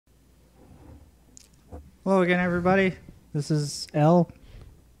Hello again, everybody. This is L,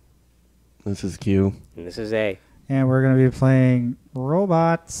 This is Q. And this is A. and we're going to be playing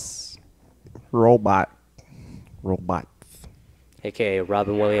Robots. Robots. AKA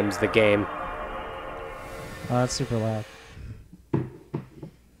Robin Williams, the game. Oh, that's super loud.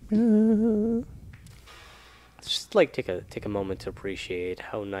 Just like take a moment to appreciate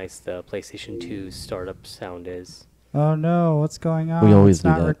how nice the PlayStation 2 startup sound is. Oh no, what's going on? We always it's do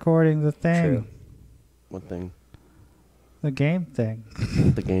not that. recording the thing. True. What thing? The game thing.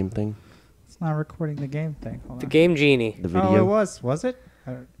 The game thing? It's not recording the game thing. Hold The on. Game Genie. The video? Oh, it was. Was it?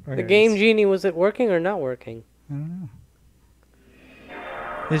 The Game Genie, was it working or not working? I don't know.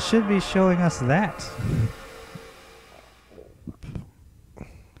 It should be showing us that.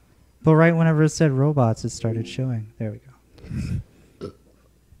 But right whenever it said robots, it started showing. There we go.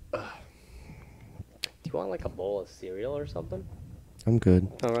 Do you want like a bowl of cereal or something? I'm good,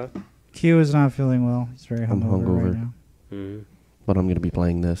 Alright. Q is not feeling well. He's very I'm hungover right hungover. now. Mm. but I'm going to be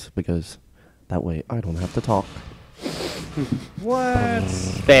playing this because that way I don't have to talk. What?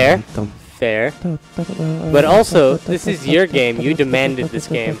 Fair. Fair. But also, this is your game. You demanded this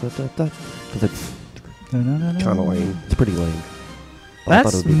game. Because it's No. kind of lame. It's pretty lame. But I thought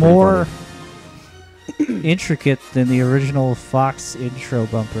it That's would be pretty more funny. intricate than the original Fox intro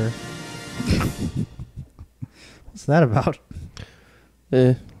bumper. What's that about?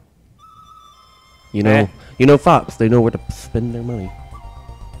 Eh. You Eh. know Fox. They know where to spend their money.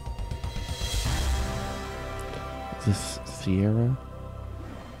 Is this Sierra?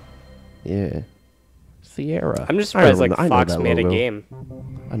 Yeah. Sierra. I'm just surprised like I know Fox that made a logo. game.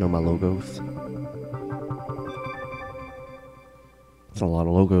 I know my logos. There's a lot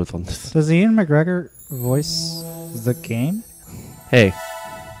of logos on this. Does Ian McGregor voice the game? Hey.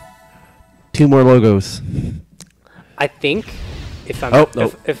 2 more logos. I think, if I'm Oh,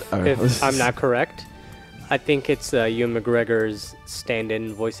 no. if Alright. I'm not correct, I think it's Ewan McGregor's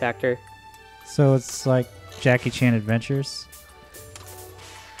stand-in voice actor. So it's like Jackie Chan Adventures.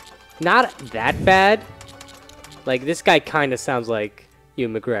 Not that bad. Like this guy kind of sounds like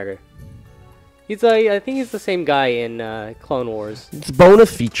Ewan McGregor. He's like, I think he's the same guy in Clone Wars. It's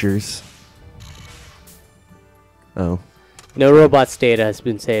bonus features. Oh, No robots data has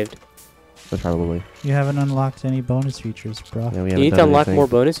been saved. that's probably. You haven't unlocked any bonus features, bro. Yeah, we You haven't need to done unlock anything. more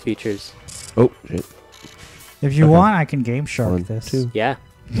bonus features. Oh, shit. If you Okay. want, I can Game Shark 1, this. 2, Yeah.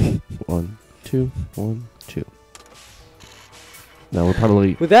 1, 2, 1, 2. No, we're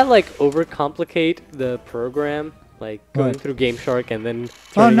probably. Would that like overcomplicate the program? Like going What? through Game Shark and then.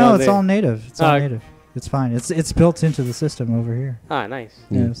 Oh turning no, on it's the- all native. It's all Uh, native. It's fine. It's built into the system over here. Ah, nice.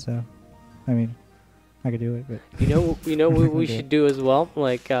 Yeah. Yeah. So, I mean, I could do it, but You know what we Okay. should do as well?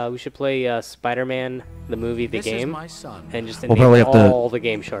 Like we should play Spider-Man the movie, the This is game, my son, and just We'll enable probably have to- all the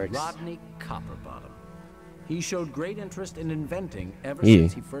Game Sharks. Rodney Copperbottom. He showed great interest in inventing ever Yeah.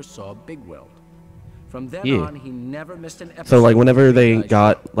 since he first saw Big Weld. From then Yeah. on, he never missed an episode. So like whenever of they Big Guy's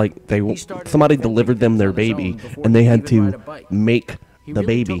got Show. like He started somebody inventing delivered them things their on his baby own before and they he had could even to ride a bike. make He the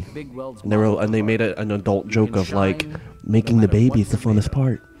really baby. took Big Weld's And they were model and they to made heart. an adult You joke can of like shine making no the matter baby what is the you're made funnest of.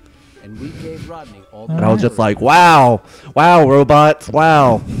 part. And we gave Rodney all And And I was just Alright. like, wow, robots,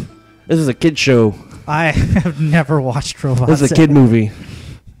 wow. This is a kid show. I have never watched robots. This is a kid movie.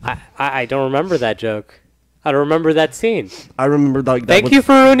 I don't remember that joke. I don't remember that scene. I remember like that Thank was, you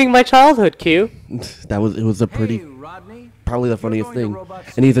for ruining my childhood, Q. it was a pretty Hey, Rodney, probably the you're funniest going to thing. Robot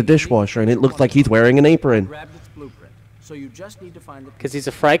And he's a City. dishwasher and it looks like he's wearing an apron. Grabbed its blueprint. So you just need to find the Because he's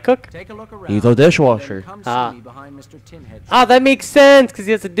a fry cook? Take a look around. He's a dishwasher. and then come see Ah. me behind Mr. Tinhead's Ah, that makes sense, because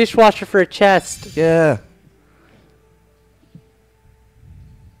he has a dishwasher for a chest. Yeah.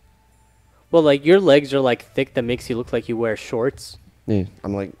 Well, like, your legs are, like, thick that makes you look like you wear shorts. Yeah.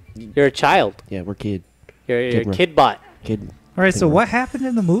 I'm like, You're a child. yeah, we're kid. You're Kid a bro. kid bot. Kid. All right. So what happened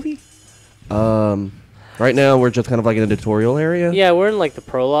in the movie? Right now we're just kind of like in a tutorial area. Yeah, we're in, like, the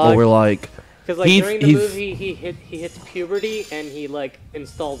Where prologue. we're like, Because, like, he's- during the he's- movie, he hits puberty, and he, like,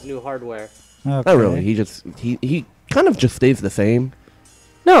 installs new hardware. Okay. not really. He kind of just stays the same.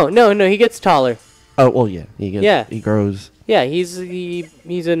 No, he gets taller. Oh well, yeah. Yeah. He grows. Yeah, he's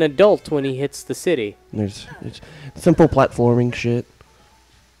an adult when he hits the city. It's simple platforming shit.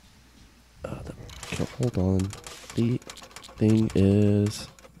 Hold on. The thing is.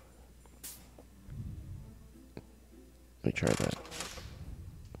 Let me try that.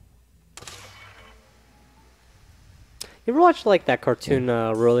 You ever watch like that cartoon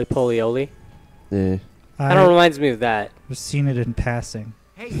Roly Poly Oly? Yeah. Kind of reminds me of that. I've seen it in passing.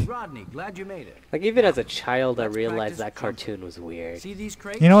 Hey, Rodney, glad you made it. Like even as a child, I Let's realized practice that jumping. cartoon was weird. See these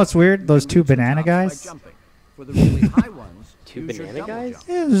crates? You know what's weird? Those You two reach the banana tops by guys. jumping. For the really high ones, two Use your banana double guys? jump.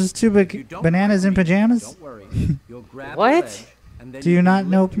 Yeah, there's two You big don't bananas in want to reach, pajamas. Don't worry. You'll grab What? the ledge, and then Do you can not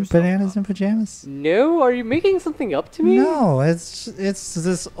know lift yourself bananas up. in pajamas? No, are you making something up to me? No, it's this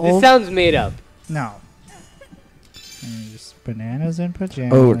This old. sounds made up. No. There's bananas in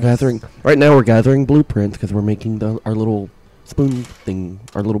pajamas. Oh, we're gathering. Right now we're gathering blueprints because we're making our little spoon thing,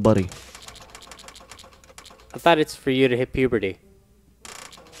 our little buddy. I thought it's for you to hit puberty.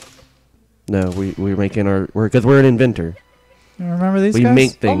 No, we're making because we're an inventor. You remember these We guys?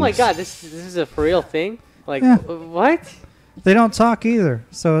 make things. Oh my god, this is a for real thing? Like, Yeah. what? They don't talk either,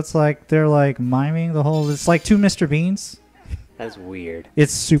 so it's like they're like miming the whole. It's like two Mr. Beans. That's weird.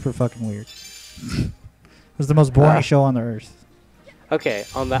 It's super fucking weird. It was the most boring show on the earth. Okay,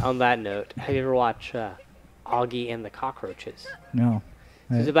 on that note, have you ever watched Augie and the Cockroaches? No.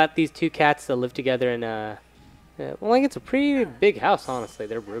 It's about these two cats that live together in a, well, like it's a pretty big house, honestly.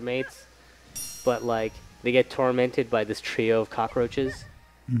 They're roommates, but like they get tormented by this trio of cockroaches.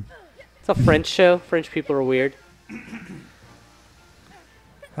 It's a French show. French people are weird.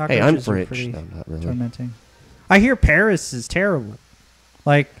 Hey, I'm Cockroaches are French. pretty No, not really. tormenting. I hear Paris is terrible.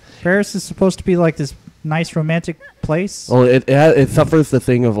 Like Paris is supposed to be like this nice romantic place. Well, it suffers the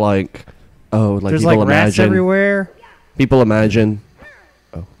thing of like, oh, like There's people like rats imagine. everywhere, People imagine.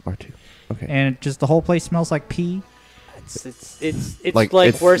 Oh, R2. Okay. and just the whole place smells like pee. It's Like, like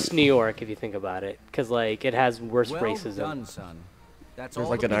it's- worse New York if you think about it, because like it has worse Well racism. done, son. That's There's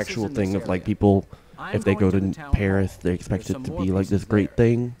all like the an pieces actual in thing this of like area. people, I'm if they going go to to the town Paris, hall. they expect There's it some to more be like this pieces great there.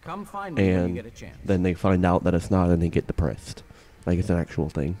 thing, Come find me when you and get a chance. then they find out that it's not, and they get depressed. Like it's an actual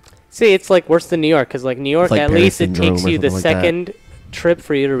thing. See, it's like worse than New York, because like New York, like at Paris least it syndrome takes or you the something like that. second trip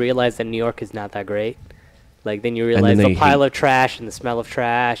for you to realize that New York is not that great. Like then you then realize the they pile hate- of trash and the smell of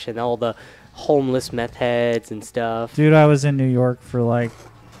trash and all the homeless meth heads and stuff. Dude, I was in New York for like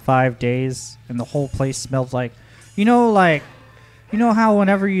 5 days, and the whole place smelled like, you know how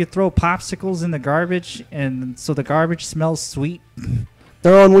whenever you throw popsicles in the garbage, and so the garbage smells sweet,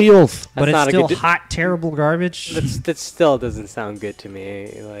 They're on wheels. but it's not a still good hot, terrible garbage. That still doesn't sound good to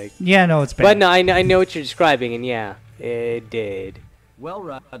me. Like, Yeah, no, it's bad. but no, I know what you're describing, and yeah, it did. Well,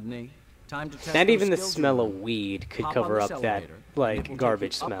 Rodney, time to test Not those even the skills smell you of learned. weed could Hop on cover this up that elevator, and it like will take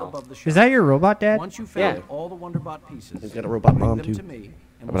garbage you up smell. above the Is shop. that your robot, Dad? Once you Yeah. found all the Wonderbot pieces, He's got a robot bring mom them too, to me,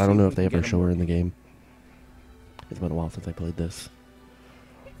 and but we'll I don't see know if if they we can ever get show 'em her in the working. game. It's been a while since I played this.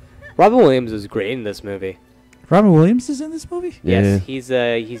 Robin Williams is great in this movie. Robin Williams is in this movie? Yeah, He's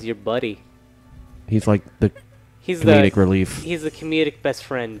your buddy. he's like the He's comedic the relief. he's the comedic best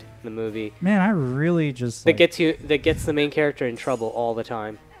friend in the movie Man, I really just that like, gets the main character in trouble all the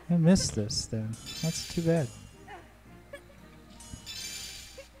time. I missed this. Then that's too bad.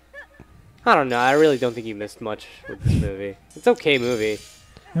 I don't know. I really don't think you missed much with this movie. It's an okay movie.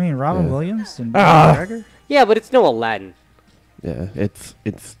 I mean, Robin Yeah. Williams and Ah! McGregor. Yeah, but it's no Aladdin. Yeah, it's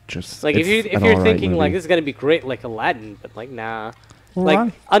just Like it's if an you're alright thinking like movie. this is gonna be great like Aladdin, but like nah. Well, Like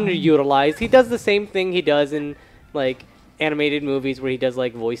Rob- underutilized. He does the same thing he does in like animated movies where he does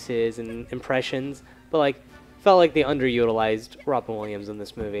like voices and impressions, but like felt like they underutilized Robin Williams in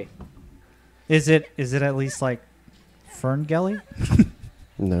this movie. Is it at least like Ferngully?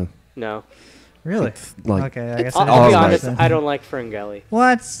 No, No. Really? it's like Okay, I guess I'll I be alright. honest, then. I don't like Ferngully.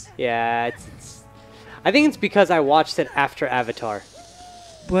 What? Yeah, it's I think it's because I watched it after Avatar.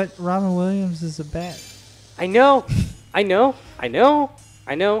 But Robin Williams is a bat. I know.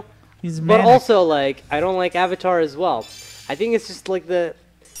 He's But manic. also, like, I don't like Avatar as well. I think it's just like there's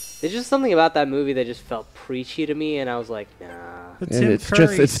just something about that movie that just felt preachy to me, and I was like, nah. But and Tim it's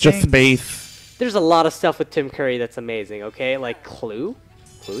Curry just sings. space. There's a lot of stuff with Tim Curry that's amazing, okay? Like Clue.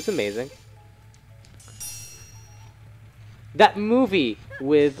 Clue's amazing. That movie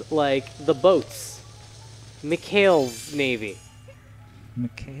with, like, the boats. McHale's Navy.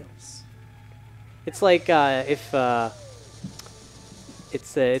 McHale's. It's like, if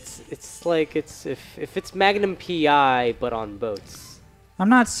it's Magnum PI, but on boats. I'm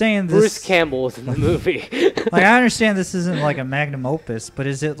not saying this. Bruce Campbell is in the movie. Like, I understand this isn't like a magnum opus, but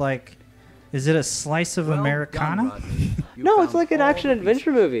is it a slice of Well Americana? done, Rodney. You No, it's found like an all action the pieces.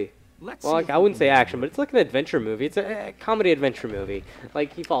 adventure movie. Let's Well, see like, if I we wouldn't can say get action, but it's like an adventure movie. It's a comedy adventure movie.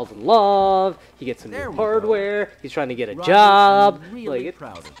 Like he falls in love, he gets some There new we go. hardware, he's trying to get a Rodney, job. I'm really Like it's,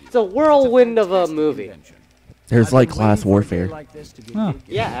 proud of you. it's a whirlwind of a fantastic movie. invention. There's I've like been class waiting for a day warfare. like this to get Huh. big.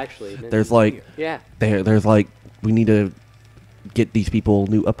 Yeah, actually. There's like Yeah. there's like we need to get these people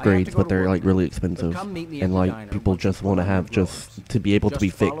new to upgrades, go but to they're work like now, really but expensive, come meet me at and the like diner people once you just want to pull have your just growers. to be able to be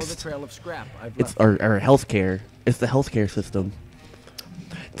Just follow the fixed. trail of scrap I've It's left. our healthcare. It's the healthcare system.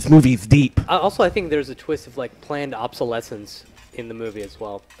 This movie's deep. Also, I think there's a twist of like planned obsolescence in the movie as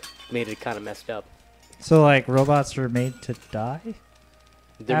well. Made it kind of messed up. So like robots are made to die?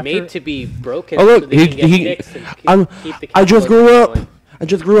 They're After- made to be broken Oh, look, so they can get he- fixed and I'm- keep the I just capitalism grew up. going. I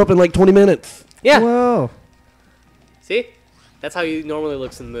just grew up in like 20 minutes. Yeah. Whoa. See? That's how he normally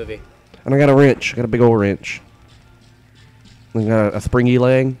looks in the movie. And I got a wrench. I got a big old wrench. I got a springy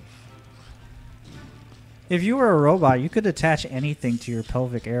leg. If you were a robot, you could attach anything to your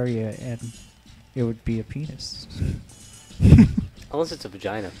pelvic area and it would be a penis. Unless it's a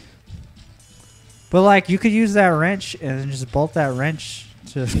vagina. But like you could use that wrench and then just bolt that wrench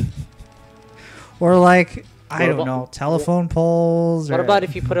to or like I What don't about- know, telephone poles or What about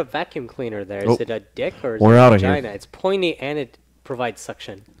if you put a vacuum cleaner there? Is Oh. it a dick or is We're it a outta here. vagina? It's pointy and it provides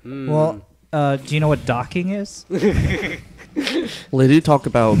suction. Mm. Well, do you know what docking is? Well, they do talk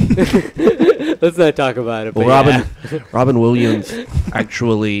about. Let's not talk about it. Well, But Robin, yeah. Robin Williams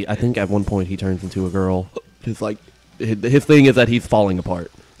actually, I think at one point he turns into a girl. His like, his thing is that he's falling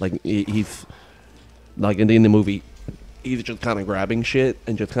apart. Like he's like in the movie, he's just kind of grabbing shit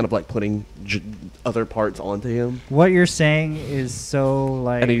and just kind of like putting other parts onto him, What you're saying is so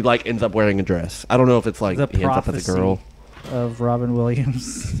like and he like ends up wearing a dress. I don't know if it's like the he ends up as a prophecy girl. of Robin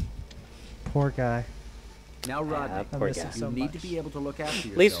Williams. Poor guy. Now, Rodney, Yeah, I poor miss guy. him you so need much. to be able to look after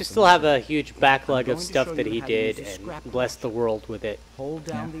yourself. At least we in still this have a area. huge backlog I'm of going to stuff show that you he how to use did the and scrap bless the box. world with it. Hold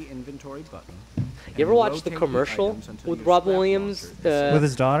down the inventory button. You ever and watch the rotate commercial items until with your Robin scrap Williams? launcher With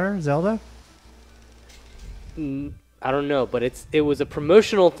his daughter, Zelda? I don't know, but it was a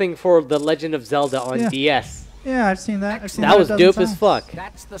promotional thing for The Legend of Zelda on Yeah. DS. Yeah, I've seen that. I've seen That was a dozen dope as times. fuck.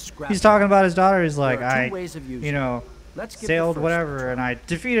 That's the scrap. He's talking about his daughter. He's like, There are two I, ways of using you know, Let's get the sailed first whatever, and I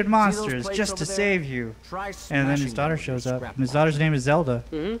defeated those monsters plates just over to there? save you. Try And then smashing his daughter them with your shows up, scrap and his daughter's name is Zelda.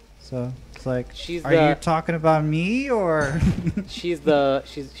 hmm So it's like, She's are you the- talking about me or? She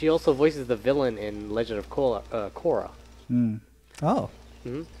also voices the villain in Legend of Korra. Hmm. Oh.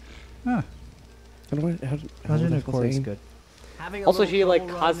 Mhm. Huh. Legend of Korra is good. Having a Also, little she like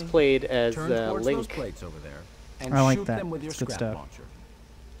trouble, Rodney? cosplayed as Turn towards those Link. plates over there and I like shoot that. them with your It's good scrap stuff. launcher.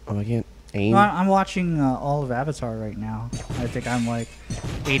 Oh, I can't aim. No, I'm watching all of Avatar right now. I think I'm like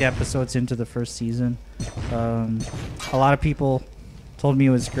 8 episodes into the first season. A lot of people told me it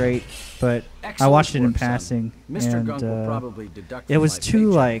was great, but I Excellent watched it in work, son. passing, Mr. and Gunk will probably deduct it from was my too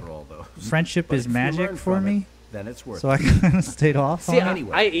paycheck like for all those. friendship But is if you magic learn for from it, me, then it's worth so I it. kind of stayed off See, on it.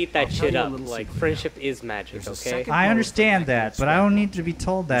 Anyway, I eat that I'll shit tell you a up. little Like secret. friendship is magic. There's a Okay. second- I row understand of that, magnets but I right don't there. need to be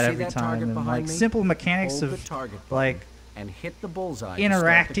told that You see every that time. target And behind like me? simple mechanics Hold the of target button like and hit the bullseye to start the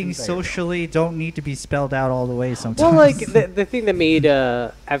interacting conveyor. socially don't need to be spelled out all the way sometimes. Well, like the thing that made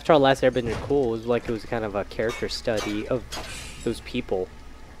Avatar: Last Airbender cool was like it was kind of a character study of those people.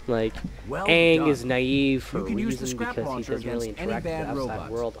 Like Well Aang done. is naive for You a can use the reason scrap because he launcher doesn't really against any interact with bad the outside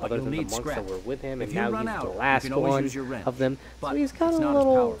robots, world but other you'll than the need monks that scrap. were with him, If and you now run he's out, the you last can always one use your wrench, of them. but So he's kind it's of a not as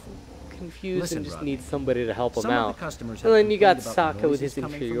little powerful. confused Listen, and just Rodney. needs somebody to help him Some of out. the customers And have then you got complained about the Sokka with his noises coming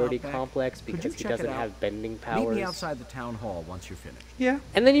from inferiority out back. complex Could you because he check it doesn't out? have bending Meet powers. me outside the town hall once you're finished. yeah.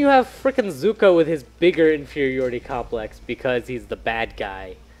 And then you have frickin' Zuko with his bigger inferiority complex because he's the bad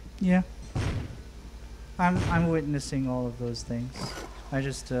guy. Yeah. I'm witnessing all of those things. I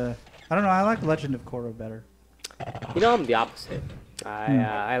just I don't know. I like Legend of Korra better. You know, I'm the opposite.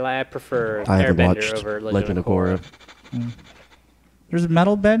 I prefer I haven't Airbender watched over Legend of Korra. There's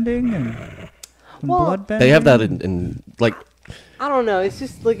metal bending and Well, blood bending. They have that in like. I don't know. It's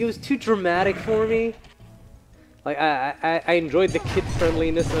just like it was too dramatic for me. Like I enjoyed the kid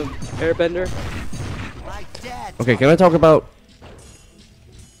friendliness of Airbender. Okay, can I talk about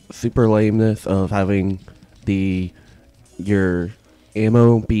super lameness of having your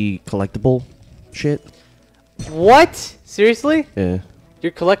ammo be collectible shit? What? Seriously? Yeah,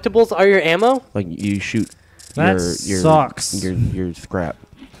 Your collectibles are your ammo? like you shoot That your sucks. your scrap.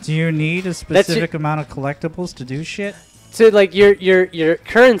 Do you need a specific amount of collectibles to do shit? So like your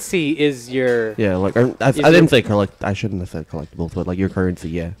currency is your. Yeah, like I didn't say collect. I shouldn't have said collectibles, but like your currency.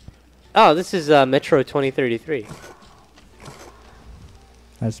 Yeah. Oh, this is Metro 2033.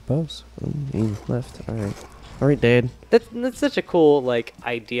 I suppose. Left. All right, Dad. That's such a cool like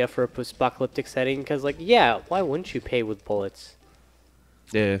idea for a post-apocalyptic setting because like yeah, why wouldn't you pay with bullets?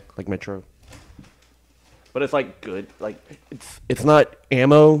 Yeah, like Metro. But it's like good. Like it's not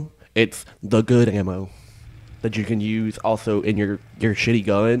ammo. It's the good ammo that you can use also in your shitty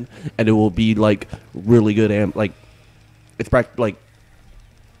gun, and it will be like really good ammo. Like it's like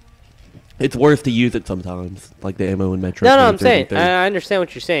it's worth to use it sometimes. Like the ammo in Metro. No, I'm saying 2033. I understand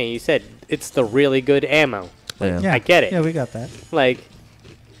what you're saying. You said it's the really good ammo. Yeah. Yeah, I get it. Yeah, we got that. Like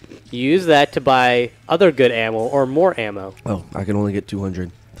use that to buy other good ammo or more ammo. Oh, I can only get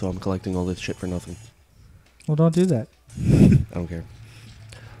 200, so I'm collecting all this shit for nothing. Well, don't do that. I don't care.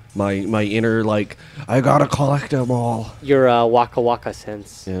 My inner like I gotta collect them all. Your Waka Waka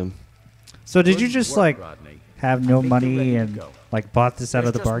sense. Yeah. So did you Good just work, like Rodney. have no Make you money ready to and go. like bought this out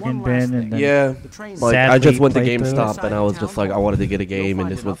of the There's just bargain one last bin thing. and then Yeah. The train's Like I Sadly just went to played through it. GameStop and I was just like I wanted to get a game and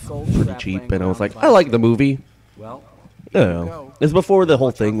this was pretty cheap and I was like I like the movie. Well, I here you don't know. go. It's before the whole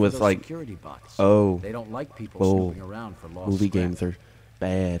Watch out thing for was those like security bots. oh They don't like people oh snooping around for lost movie scrap. games are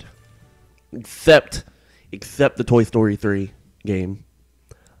bad. Except the Toy Story 3 game.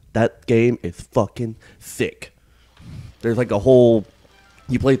 That game is fucking sick. There's like a whole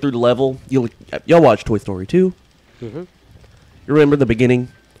you play through the level. Y'all watch Toy Story 2? Mm-hmm. You remember the beginning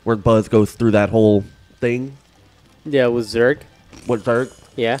where Buzz goes through that whole thing? Yeah, with Zurg. What Zurg?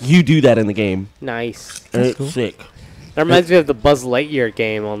 Yeah. You do that in the game. Nice. And That's it's cool. sick. That reminds me of the Buzz Lightyear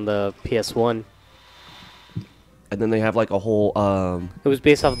game on the PS1. And then they have like a whole It was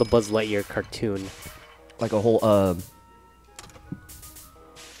based off the Buzz Lightyear cartoon. like a whole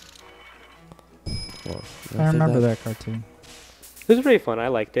I remember that cartoon. It was pretty fun. I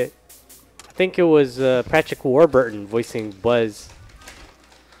liked it. I think it was Patrick Warburton voicing Buzz.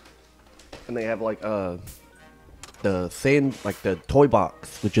 And they have like the toy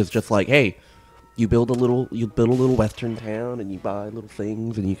box, which is just like, hey, you build a little western town and you buy little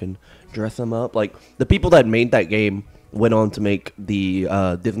things and you can dress them up. Like the people that made that game went on to make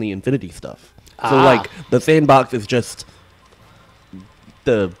the Disney Infinity stuff. So Ah. like the sandbox is just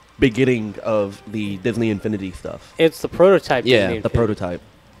the beginning of the Disney Infinity stuff. It's the prototype. Yeah, Disney the Infinity. prototype.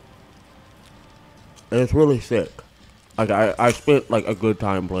 And it's really sick. Like I spent like a good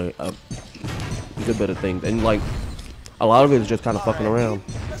time playing a good bit of things, and like a lot of it is just kind of fucking around.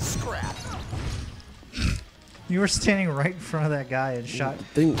 You were standing right in front of that guy and shot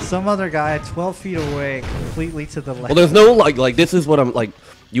Thing- some other guy 12 feet away, completely to the left. Well, there's no like this is what I'm like.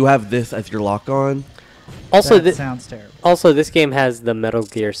 You have this as your lock on. Also, that thi- sounds terrible. also, this game has the Metal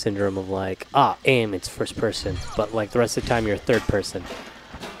Gear syndrome of like, aim, it's first person, but like the rest of the time you're third person.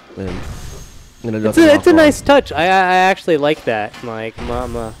 And it It's doesn't a lock on. nice touch. I actually like that. Like,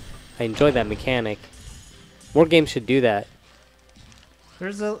 I enjoy that mechanic. More games should do that.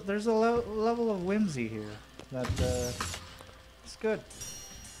 There's a level of whimsy here that it's good.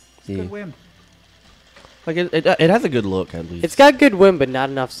 It's a Yeah. good whim. Like it has a good look at least. It's got good whim, but not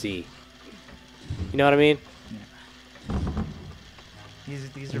enough Z. You know what I mean?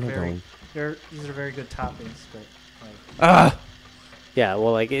 These are I'm not very going. these are very good toppings, but like, Ah, Yeah.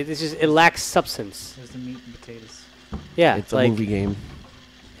 Well, like it lacks substance. there's the meat and potatoes. Yeah. it's a like movie game.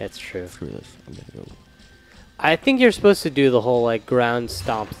 that's true. Screw this. I'm gonna go. I think you're supposed to do the whole like ground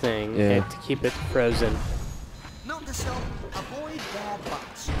stomp thing Yeah. and to keep it frozen. Note to self, avoid bad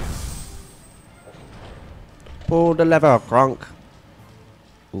bots. Pull the lever, Gronk.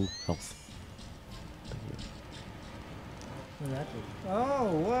 Ooh, health.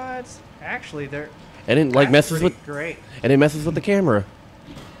 Oh, what? Actually, they're And it like that's messes pretty with great. and it messes with the camera.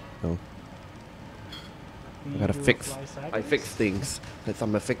 Oh, Can I you gotta do a fix. fly I sideways? fix things.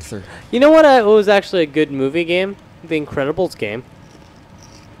 I'm a fixer. You know what? Was actually a good movie game? The Incredibles game.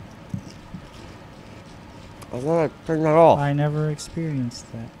 I want to turn that off. I never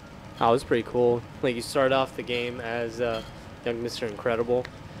experienced that. Oh, it was pretty cool. Like you start off the game as young Mr. Incredible,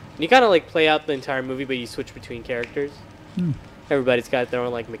 and you kind of like play out the entire movie, but you switch between characters. Hmm. Everybody's got their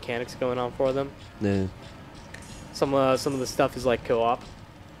own like mechanics going on for them. Yeah. Some of the stuff is like co-op.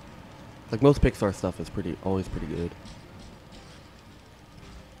 Like most Pixar stuff is always pretty good.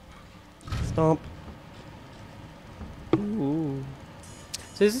 Stomp. Ooh.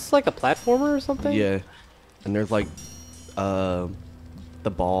 So is this like a platformer or something? Yeah. And there's like the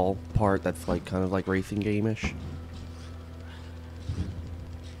ball part that's like kind of like racing game-ish.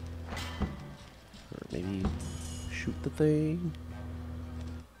 Or maybe shoot the thing.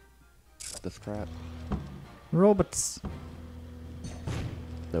 This crap. Robots.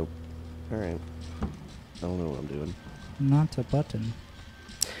 Nope. Alright. I don't know what I'm doing. Not a button.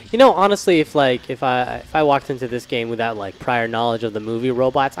 You know, honestly, if I walked into this game without like prior knowledge of the movie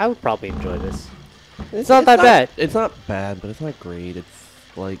robots, I would probably enjoy this. It's not that bad. It's not bad, but it's not great. It's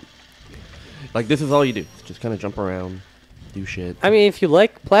like this is all you do. Just kind of jump around, do shit. I mean, if you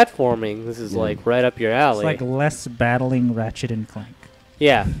like platforming, this is Yeah. like right up your alley. It's like less battling Ratchet and Clank.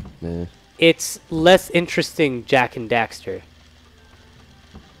 Yeah, Nah. it's less interesting Jack and Daxter.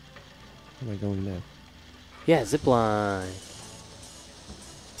 Where am I going now? Yeah, zipline.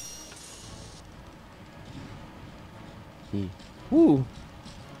 Woo.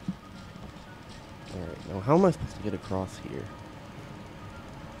 Alright, now how am I supposed to get across here?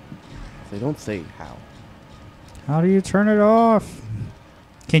 They don't say how. How do you turn it off?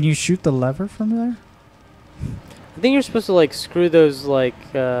 Can you shoot the lever from there? I think you're supposed to like screw those like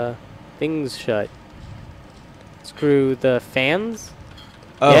things shut. Screw the fans.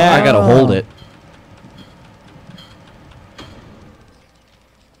 Oh, Yeah. I gotta hold it.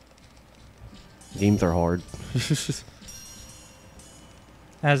 Games are hard.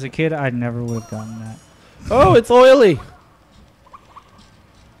 As a kid, I never would have gotten that. Oh, it's oily.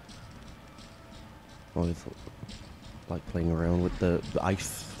 Oh, it's like playing around with the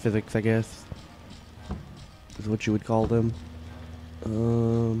ice physics, I guess. Is what you would call them.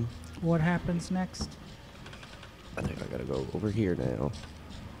 What happens next? I think I gotta go over here now.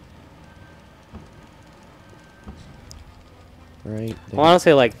 Right. I'm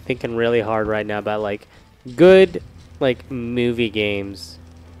honestly like thinking really hard right now about like good like movie games.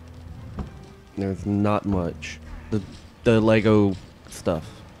 There's not much. The Lego stuff,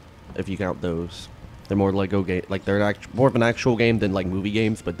 if you count those, they're more Lego game. Like they're more of an actual game than like movie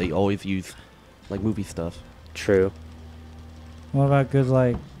games, but they always use like movie stuff. True. What about good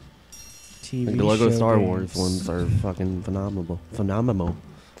like TV Like the Lego show Star games? Wars ones are fucking phenomenal. Phenomenal.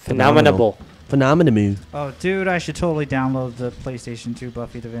 Oh, dude, I should totally download the PlayStation 2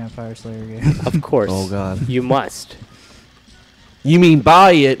 Buffy the Vampire Slayer game. Of course. Oh god. You must. You mean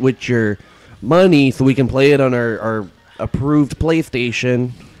buy it with your money so we can play it on our approved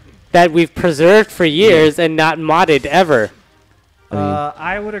PlayStation? That we've preserved for years and not modded ever.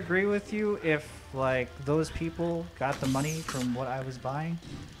 I would agree with you if like those people got the money from what I was buying,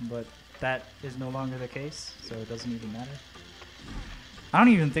 but that is no longer the case, so it doesn't even matter. I don't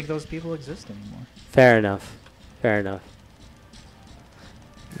even think those people exist anymore. Fair enough. Fair enough.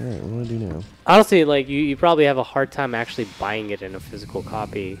 Alright, what do I do now? Honestly, like you probably have a hard time actually buying it in a physical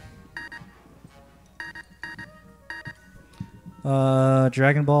copy.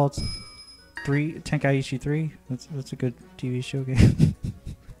 Dragon Ball 3, Tenkaichi 3. That's a good TV show game.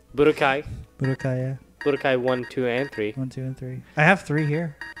 Budokai. Budokai, yeah. Budokai 1, 2, and 3. 1, 2, and 3. I have 3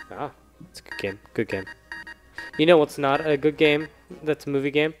 here. Ah, it's a good game. Good game. You know what's not a good game? That's a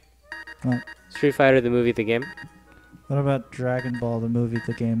movie game? What? Street Fighter, the movie, the game. What about Dragon Ball, the movie,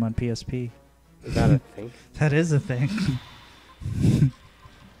 the game on PSP? Is that a thing? That is a thing.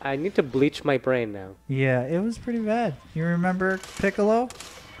 I need to bleach my brain now. Yeah, it was pretty bad. You remember Piccolo?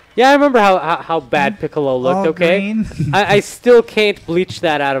 Yeah, I remember how bad Piccolo looked, All okay? green? I still can't bleach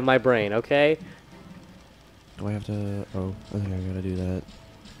that out of my brain, okay? Do I have to... Oh, I think I gotta do that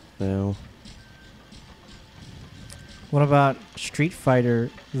now. What about Street Fighter,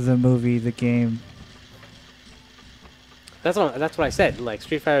 the movie, the game? That's what I said. Like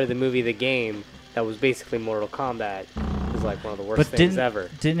Street Fighter, the movie, the game, that was basically Mortal Kombat, is like one of the worst things ever.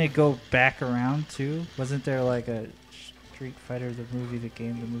 Didn't it go back around too? Wasn't there like a Street Fighter, the movie, the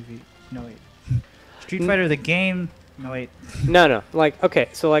game, the movie? No wait. Street Fighter, the game. No wait. No. Like okay,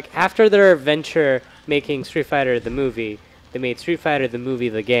 so like after their venture making Street Fighter the movie, they made Street Fighter the movie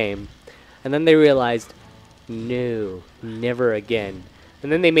the game, and then they realized, no, never again.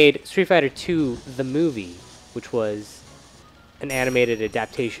 And then they made Street Fighter 2 the movie, which was an animated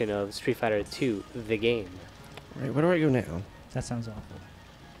adaptation of Street Fighter 2 the game. Right, where do I go now? That sounds awful.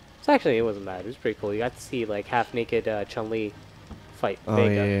 So actually, it wasn't bad. It was pretty cool. You got to see like half-naked Chun-Li fight Oh,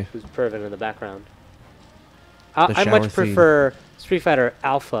 Vega, yeah. who's perving in the background. The I shower much scene. prefer Street Fighter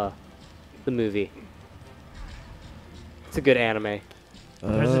Alpha, the movie. It's a good anime.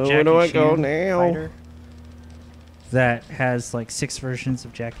 There's a Where do I Jackie go Chan now? fighter that has like 6 versions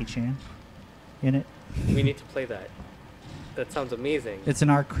of Jackie Chan in it. We need to play that. That sounds amazing. It's an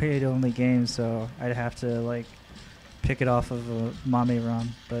arcade-only game, so I'd have to like pick it off of a Mame-ROM.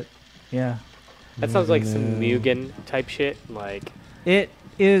 But yeah, That sounds like some Mugen type shit. Like, it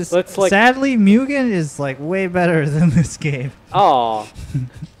is. Let's, like- Sadly, Mugen is like way better than this game. oh,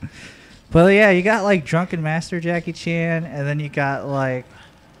 But yeah, you got like Drunken Master Jackie Chan, and then you got like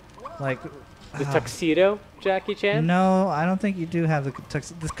the tuxedo Jackie Chan. No, I don't think you do have the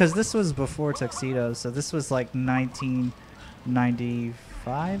tuxedo because this was before tuxedos. So this was like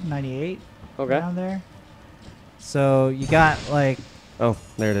 1995, 98, Okay. around there. So you got like Oh,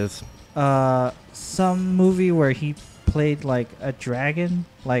 there it is. some movie where he played like a dragon,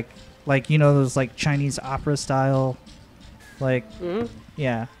 like you know those like Chinese opera style, like hmm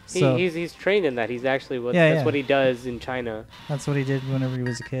yeah. So he's trained in that. He's actually Yeah, that's yeah. what he does in China. that's what he did whenever he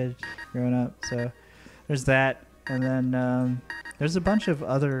was a kid growing up. So there's that, and then there's a bunch of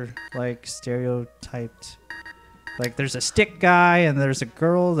other like stereotyped. Like there's a stick guy, and there's a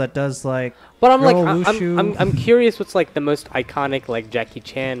girl that does like. But I'm like, girl I'm wushu. I'm curious. What's like the most iconic like Jackie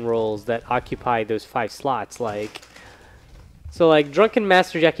Chan roles that occupy those 5 slots? Like, so like Drunken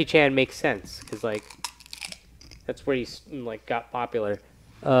Master Jackie Chan makes sense because like that's where he's like got popular.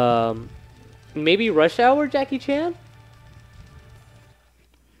 Maybe Rush Hour Jackie Chan?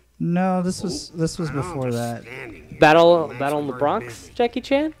 No, this was before that. Battle in the Bronx Jackie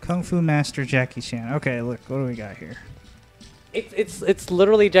Chan? Kung Fu Master Jackie Chan. Okay, look, what do we got here? It's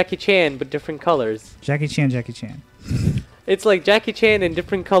literally Jackie Chan but different colors. Jackie Chan, Jackie Chan. It's like Jackie Chan in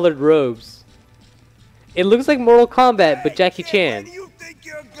different colored robes. It looks like Mortal Kombat but Jackie Chan.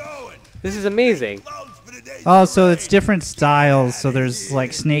 This is amazing. Oh, so it's different styles. So there's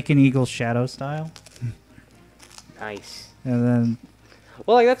like Snake and Eagle Shadow style. Nice. And then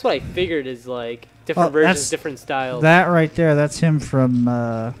Well, like that's what I figured is like different versions, different styles. that right there, that's him from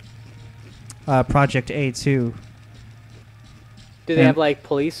Project A2. Do they have like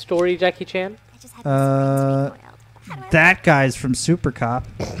Police Story Jackie Chan? That guy's from Super Cop.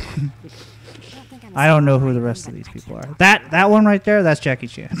 I don't know who the rest of these people are. That one right there, that's Jackie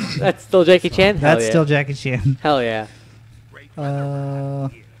Chan. That's still Jackie Chan? Hell That's yeah. still Jackie Chan. Hell yeah. Uh,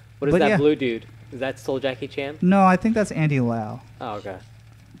 What is but that yeah. blue dude? Is that still Jackie Chan? no, I think that's Andy Lau. Oh, okay.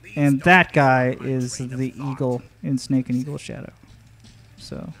 And that guy is the eagle in Snake and Eagle Shadow.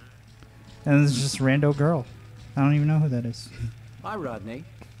 So, and it's just rando girl. I don't even know who that is. Hi, Rodney.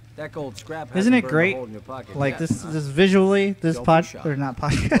 That gold scrap Isn't hasn't it burned a great? hole in your pocket Like yet, this huh? visually, this Don't pod be shy. or not Go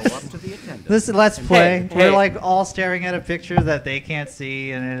up podcast. to the attendant. This Let's Play. Hey. We're like all staring at a picture that they can't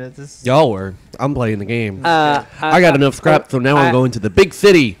see, and it's just. Y'all were. I'm playing the game. I I got enough scrap, so now I'm going to the big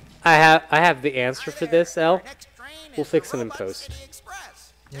city. I have the answer for this, El. We'll fix it in post.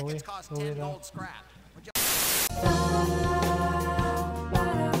 Tickets cost 10 gold scrap.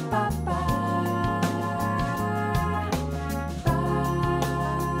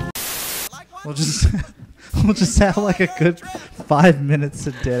 We'll just have like a good 5 minutes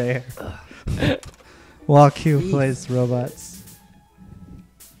of dead air while Q plays robots.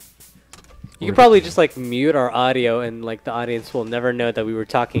 You could probably just like mute our audio and like the audience will never know that we were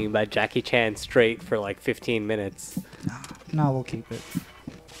talking about Jackie Chan straight for like 15 minutes. No, we'll keep it.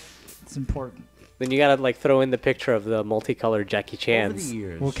 It's important. Then you gotta like throw in the picture of the multicolored Jackie Over the Chans.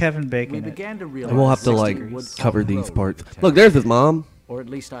 years, Well, Kevin we Bacon it. began to And realize we'll have to 60 like would cover solve these road parts. with Look, there's his mom. Or at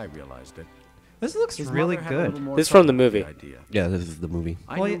least I realized it. This looks His really mother had a little good. more This is from the trouble with movie. idea. Yeah, this is the movie.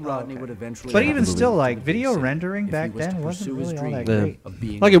 I Well, knew yeah, Rodney okay. would eventually But have even to still, move like, to the video big city rendering if he back was to then wasn't pursue his really all that dream great. of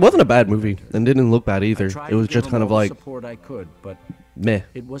being Like a it wasn't a bad conductor. movie and didn't look bad I either. tried It was to give just him kind of all the like support I could, but meh.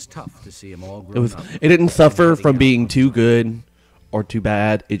 it was tough to see him all grown It was. up. It didn't suffer Heading from out being on too his own. good or too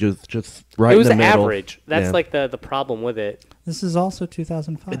bad. It just right It was in the middle. average. That's Yeah. like the problem with it. This is also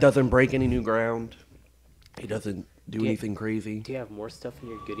 2005. It doesn't break any new ground. It doesn't do Yeah. anything crazy. Do you have more stuff in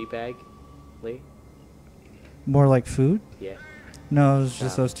your goodie bag, Lee? More like food? Yeah. No, it's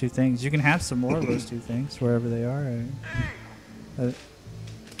just No. those two things. You can have some more of those two things wherever they are.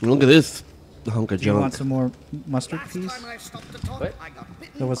 Look at this hunk of Do you want junk. some more mustard piece? What?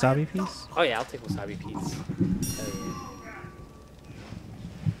 The wasabi piece? Oh yeah, I'll take wasabi piece. Hell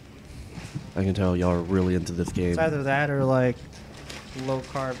I can tell y'all are really into this game. It's either that or like low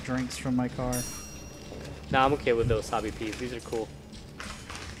carb drinks from my car. yeah. Nah, I'm okay with the wasabi peas. These are cool.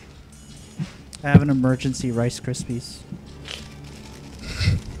 I have an emergency Rice Krispies.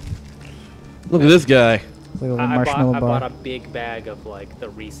 Look at this guy. It's like a little I marshmallow bought bar. a big bag of like the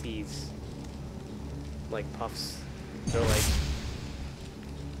Reese's like puffs. They're like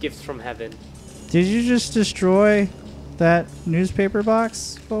gifts from heaven. Did you just destroy that newspaper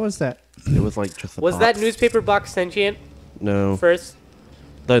box? What was that? It was like just a Was that box. newspaper box sentient No. first?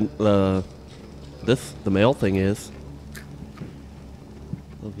 The the male thing is.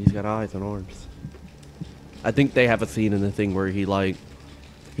 Look, he's got eyes and arms. I think they have a scene in the thing where he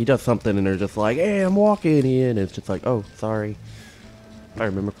does something and they're just like, "Hey, I'm walking in." It's just like, "Oh, sorry." If I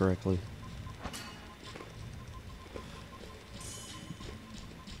remember correctly.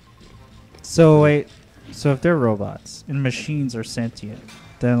 So wait, so if they're robots and machines are sentient,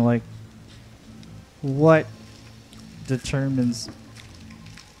 then like, what determines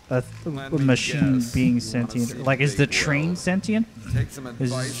a machine being sentient? Like, is the train sentient?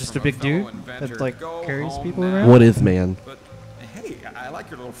 Is it just a big dude that like carries people around? What is man? But hey, I like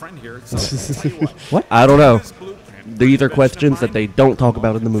your little friend here. So tell you what, What? I don't know. this blueprint These are for questions that invention they of don't talk mine,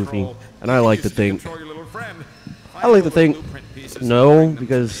 about in the remote movie, control, and I like easy to think. control your little friend. I like to Find think. the blueprint pieces and No, bring them to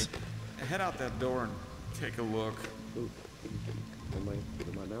because. me. Head out that door and take a look.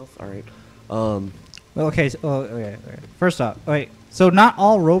 My mouth. All right. Well, okay. So, okay. First off, wait. So not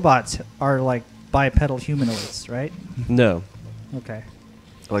all robots are like bipedal humanoids, right? No. Okay.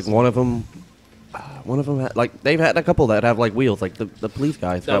 Like one of them. Like they've had a couple that have like wheels. Like the police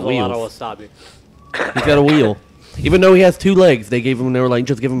guy's There's got a lot of wheels. wasabi. He's got a wheel. Even though he has 2 legs, they were like,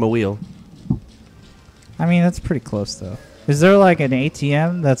 just give him a wheel. I mean, that's pretty close though. Is there like an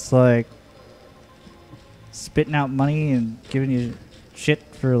ATM that's like spitting out money and giving you shit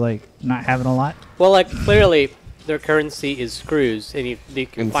for like not having a lot? Well, like clearly their currency is screws, and you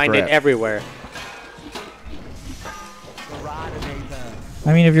can And find it scrap. everywhere.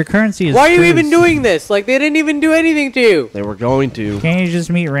 I mean, if your currency is Why are you screws, even doing this? Like they didn't even do anything to you. They were going to. Can't you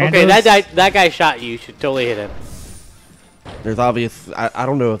just meet randos? Okay, that guy shot you. You should totally hit him. There's obvious. I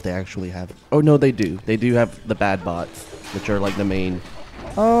don't know if they actually have. Oh no, they do. They do have the bad bots, which are like the main.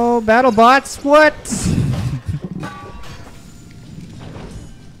 Oh, battle bots! What?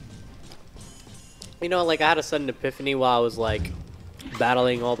 You know, like I had a sudden epiphany while I was like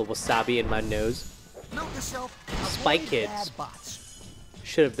battling all the wasabi in my nose. Note to self, Spy avoid Kids. bad bots.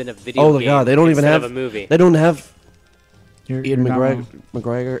 Should have been a video Oh my game god, they don't even instead have of a movie. They don't have You're Ian not wrong.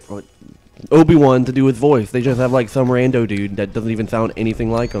 McGregor or Obi-Wan to do his voice. They just have like some rando dude that doesn't even sound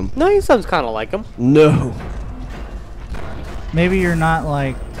anything like him. No, he sounds kind of like him. No. Maybe you're not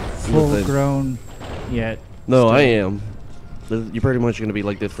like full Listen. grown yet. No, I am. You're pretty much gonna be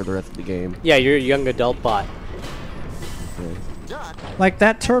like this for the rest of the game. Yeah, you're a young adult bot. Done. Like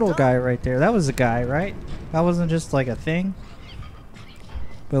that turtle guy right there. That was a guy, right? That wasn't just like a thing,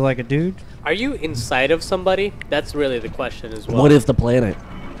 but like a dude. Are you inside of somebody? That's really the question as well. What is the planet?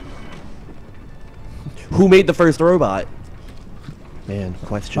 Who made the first robot? Man,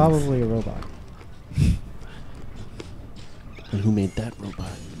 questions. Probably a robot. And who made that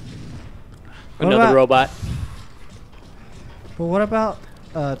robot? What Another about- robot? But what about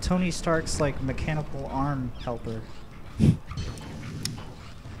Tony Stark's like mechanical arm helper?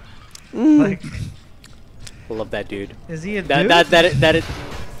 Like, I love that dude. is he a That dude? that is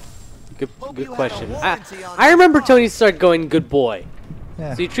good Hope good you had a question. warranty on I that remember box. Tony Stark going good boy.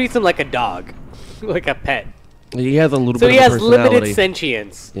 Yeah. So he treats him like a dog, like a pet. He has a little So bit he of a has limited personality.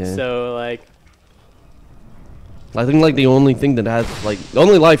 sentience. Yeah. So like, I think like the only thing that has like the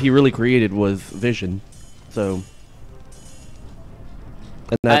only life he really created was Vision. So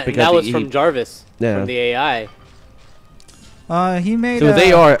and that's because that was he, from Jarvis, Yeah. from the AI. He made. so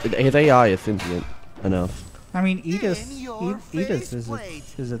they are his AI is sentient enough. I mean, Edith. In your Edith is faceplate.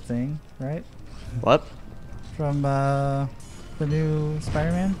 is a thing, right? What? From the new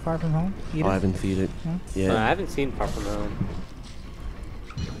Spider-Man, Far From Home. Edith. Oh, I haven't seen it. No? I Yeah. haven't seen Far From Home.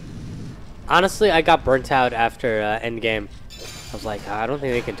 Honestly, I got burnt out after Endgame. I was like, I don't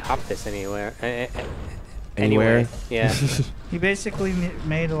think they can top this anywhere. Anywhere? Anyway, yeah. He basically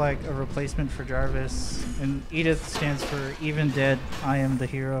made like a replacement for Jarvis, and Edith stands for "Even Dead, I Am the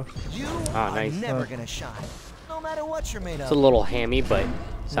Hero." You Ah, are nice. never Oh. gonna shine, no matter what you're made It's of. a little hammy, but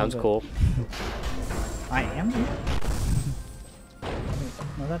sounds bit. cool. I am. The hero?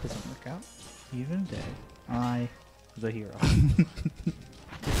 Wait, no, that doesn't work out. Even dead, I, the hero.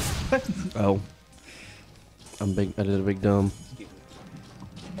 Oh. I'm big. I did a big dumb.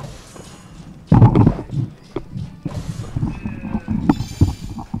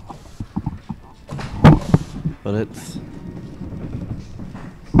 But it's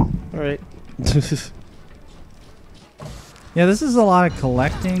all right. Yeah, this is a lot of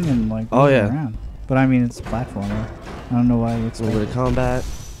collecting and like Oh, moving yeah. around. But I mean, it's a platformer. I don't know why you A expect. little bit of combat.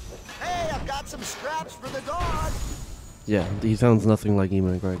 Hey, I've got some scraps for the dog. Yeah, he sounds nothing like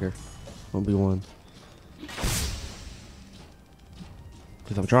Eamon McGregor. Obi-Wan.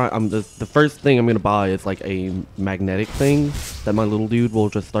 Because I'm trying. The first thing I'm gonna buy is like a magnetic thing that my little dude will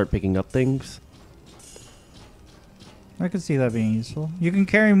just start picking up things. I could see that being useful. You can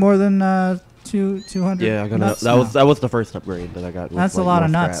carry more than 200. Yeah, I'm gonna. nuts That now. was the first upgrade that I got. with, That's a like, lot more of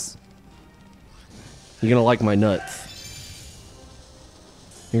scrap. nuts. You're gonna like my nuts.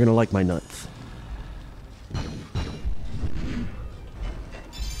 You're gonna like my nuts.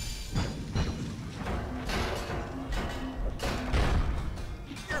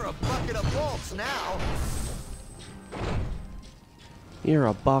 You're a bucket of bolts now. You're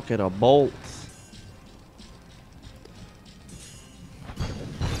a bucket of bolts.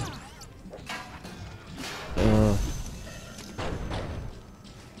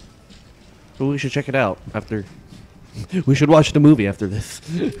 Well, we should check it out after. We should watch the movie after this.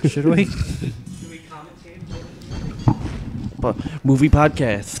 Should we? Movie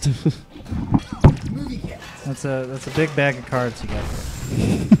podcast. That's a big bag of cards you got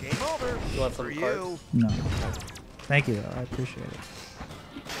there. Game over. You want some For cards? you. No. Thank you though. I appreciate it.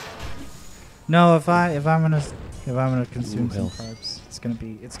 No, if I'm gonna consume Ooh, some health. carbs, it's gonna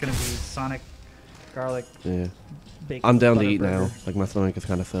be Sonic garlic Yeah. bacon. I'm down to butter eat now. burger. Like my stomach is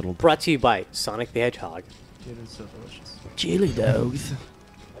kind of settled. Brought to you by Sonic the Hedgehog. Dude, it's so delicious. Chili dogs.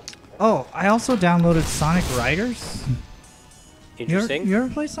 Oh, I also downloaded Sonic Riders. Interesting. You ever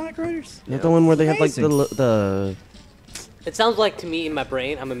play Sonic Riders? Is that the one where they have like Amazing. the It sounds like to me in my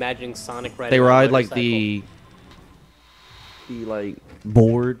brain, I'm imagining Sonic riding. They on a ride like motorcycle. the like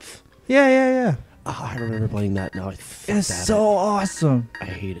boards. Yeah, yeah, yeah. Oh, I remember playing that. No, It's so awesome. I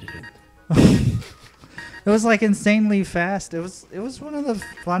hated it. It was like insanely fast. It was one of the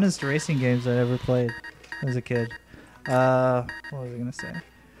funnest racing games I ever played as a kid. What was I gonna say?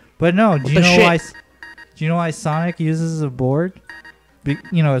 But no, do you know why Sonic uses a board?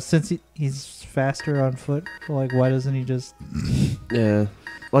 Since he's faster on foot, like why doesn't he just? Yeah,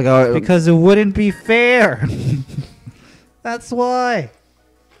 like Because it wouldn't be fair. That's why.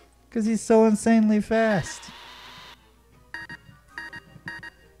 Because he's so insanely fast.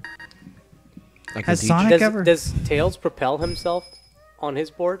 Has Sonic ever? Does Tails propel himself on his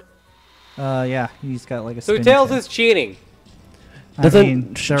board? Yeah, he's got like a. So spin Tails attack. is cheating.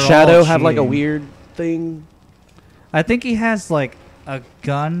 Doesn't they're all Shadow have like a cheating. weird thing? I think he has like a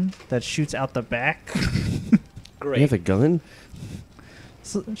gun that shoots out the back. Great. He has a gun.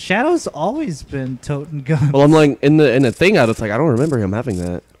 So Shadow's always been toting guns. Well, I'm like in the thing. I was like, I don't remember him having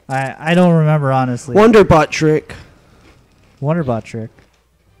that. I don't remember honestly. Wonderbot trick. Wonderbot trick.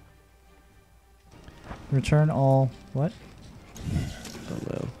 Return all what? I don't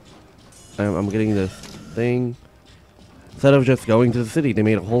know. I'm getting this thing. Instead of just going to the city, they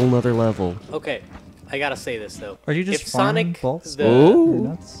made a whole nother level. Okay, I gotta say this though. Are you just if farming Sonic bolts? Ooh.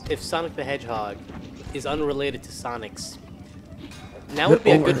 Nuts? if Sonic the Hedgehog is unrelated to Sonic's, now would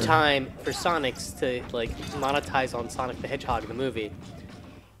be a good time for Sonic's to like monetize on Sonic the Hedgehog the movie.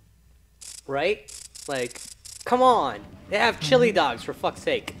 Right? Like, come on. They have chili dogs for fuck's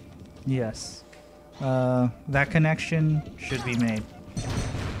sake. Yes. That connection should be made.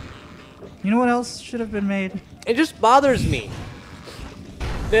 You know what else should have been made? It just bothers me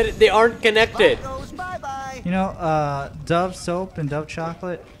that they aren't connected. Goes bye-bye. You know, Dove soap and Dove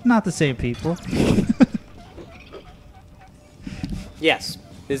chocolate, not the same people. Yes.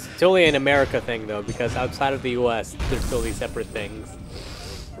 It's totally an America thing though, because outside of the US, they're totally separate things.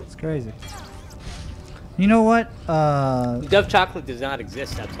 It's crazy. You know what? Dove chocolate does not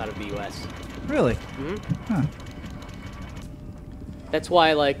exist outside of the US. Really? Huh. That's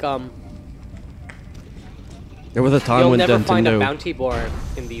why, like, There was a time you'll when never find a Nintendo. Bounty bar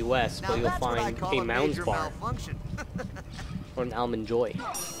in the US, Now but you'll that's what I find call a Mounds major bar malfunction. or an Almond Joy.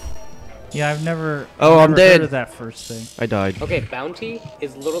 Yeah, I've never. Oh, I've I'm never dead. Heard of that first thing. I died. Okay, Bounty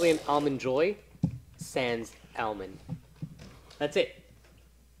is literally an Almond Joy sans almond. That's it.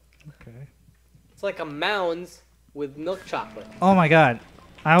 Okay. It's like a Mounds with milk chocolate. Oh my God,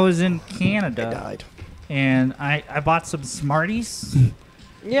 I was in I Canada died. and I bought some Smarties.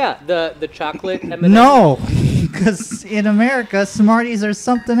 Yeah, the chocolate M&M. No, because in America, Smarties are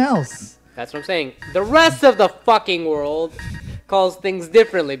something else. That's what I'm saying. The rest of the fucking world calls things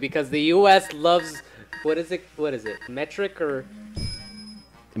differently because the US loves what is it? Metric or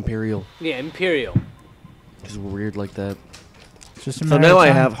Imperial. yeah, Imperial. Just weird like that. It's just a So matter now of I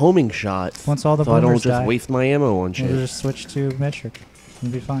time. have homing shots. Once all the so I don't boomers just die. waste my ammo on We'll shit. just switch to metric.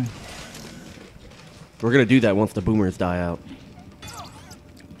 We'll be fine. We're gonna do that once the boomers die out.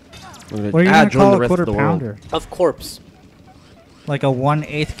 We're What are you gonna gonna join call the a rest quarter of the world. pounder? Of corpse. Like a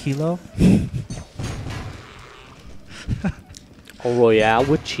 1/8 kilo? A Royale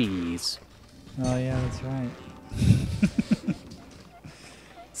with cheese. Oh yeah, that's right.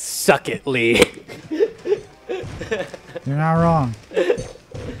 Suck it, Lee. You're not wrong.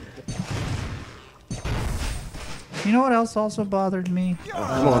 You know what else also bothered me?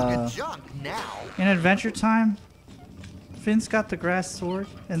 Come on. Junk now. In Adventure Time, Finn's got the grass sword,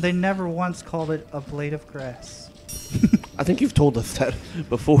 and they never once called it a blade of grass. I think you've told us that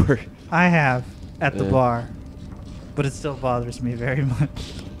before. I have at the Yeah. bar, but it still bothers me very much.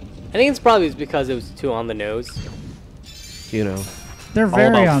 I think it's probably because it was too on the nose. You know, They're all very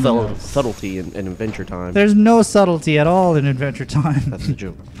about on the nose. subtlety and Adventure Time. There's no subtlety at all in Adventure Time. That's the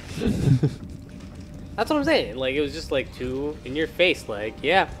joke. That's what I'm saying. Like, it was just like too in your face. Like,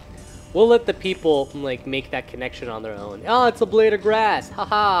 yeah, we'll let the people like make that connection on their own. Oh, it's a blade of grass.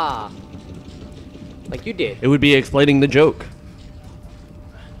 Haha. Like you did. It would be explaining the joke.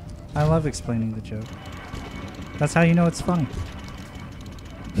 I love explaining the joke. That's how you know it's funny.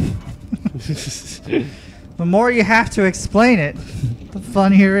 The more you have to explain it, the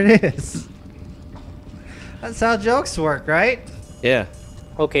funnier it is. That's how jokes work, right? Yeah.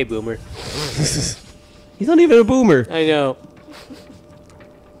 Okay, boomer. He's not even a boomer. I know.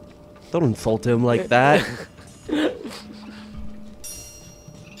 Don't insult him like that.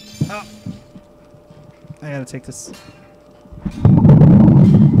 I gotta take this.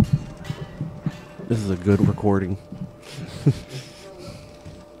 This is a good recording.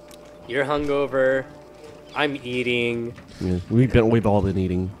 You're hungover. I'm eating. Yeah, we've all been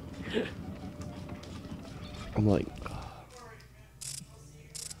eating. I'm like,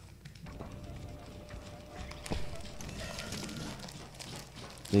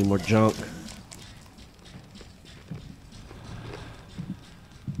 need more junk.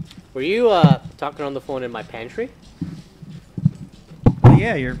 Were you talking on the phone in my pantry? Well,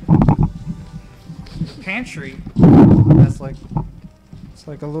 yeah, your pantry. That's like it's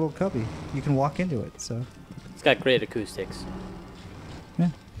like a little cubby. You can walk into it. So It's got great acoustics. yeah.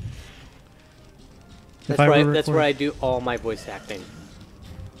 That's I where were that's where I recording- do all my voice acting.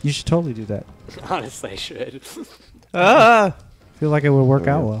 You should totally do that. Honestly, I should. Ah! I feel like it would work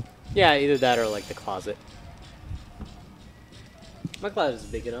out well. Yeah, either that or like the closet. My closet is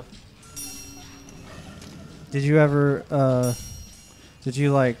big enough. Did you ever? Did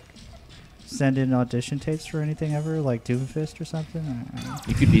you like send in audition tapes for anything ever, like Doomfist or something?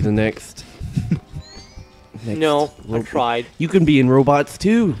 You could be the next. No, I Ro- tried. You can be in robots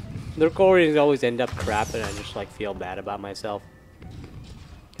too. The recordings always end up crap, and I just like feel bad about myself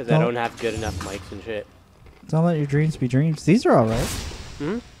because I Don't- don't have good enough mics and shit. Don't let your dreams be dreams. These are all right.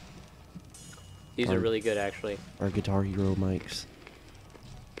 Hmm. These are Um, really good, actually. Our Guitar Hero mics.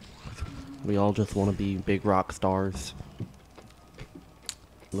 We all just want to be big rock stars.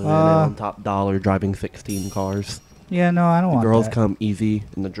 Living in on top dollar, driving 16 cars. Yeah, no, I don't The want girls that. come easy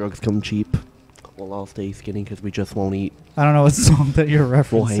and the drugs come cheap. We'll all stay skinny because we just won't eat. I don't know what song that you're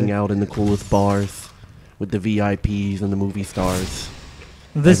referencing. We'll hang out in the coolest bars with the VIPs and the movie stars.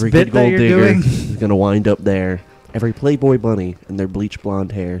 This Every bit good that gold you're digger doing, is gonna wind up there. Every Playboy bunny and their bleach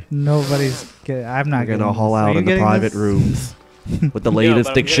blonde hair. nobody's getting. I'm not We're gonna getting haul this. Are out you in the getting private this? rooms with the Yeah, latest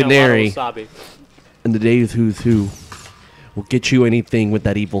but I'm getting a lot of dictionary wasabi. and the day's who's who. We'll get you anything with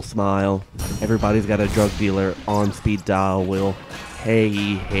that evil smile. Everybody's got a drug dealer on speed dial. Will,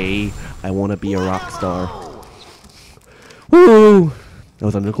 hey, I want to be a rock star. Woo! That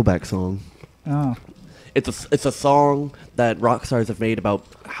was a Nickelback song. Oh, It's a song that rock stars have made about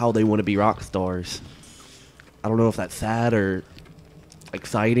how they want to be rock stars. I don't know if that's sad or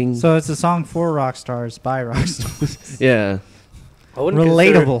exciting. so it's a song for rock stars by rock stars. yeah. I wouldn't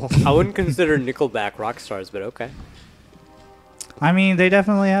Relatable. Consider, I wouldn't consider Nickelback rock stars, but okay. I mean, they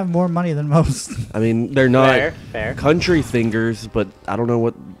definitely have more money than most. I mean, they're not Fair, fair. country singers, but I don't know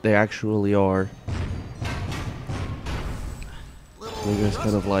what they actually are. They're just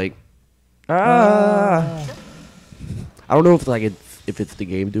kind of like, I don't know if like if it's the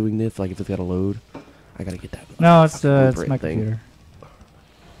game doing this, like if it's got to load. I gotta get that. No, it's Over my it thing. computer.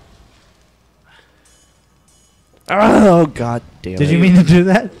 Oh god damn! Did it. you mean to do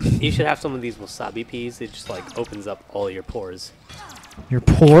that? You should have some of these wasabi peas. It just like opens up all your pores. Your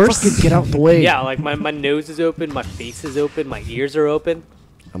pores? Fucking get out the way? Yeah, like my nose is open, my face is open, my ears are open.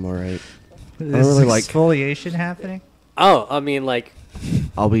 I'm alright. Is really like- exfoliation happening? Oh, I mean like,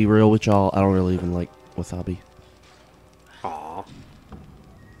 I'll be real with y'all. I don't really even like wasabi. aw.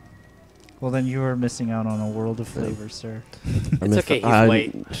 Well, then you are missing out on a world of flavors, sir. It's okay, he's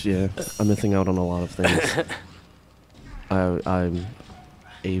white. Yeah, I'm missing out on a lot of things. I'm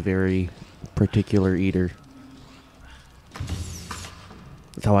a very particular eater.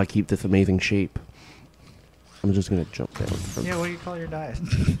 That's how I keep this amazing shape. I'm just gonna jump down from Yeah, what do you call your diet?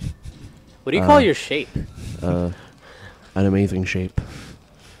 What do you call your shape? an amazing shape.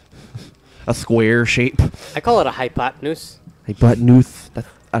 A square shape. I call it a hypotenuse. Hypotenuse. That's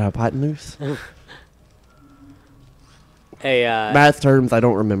an hypotenuse. A Math terms I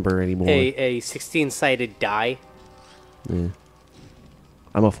don't remember anymore. a 16-sided die, Yeah.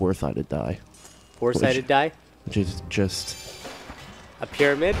 I'm a four-sided die, 4-sided die, which is just a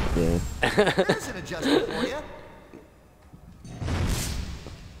pyramid. yeah. That's an adjustment for you.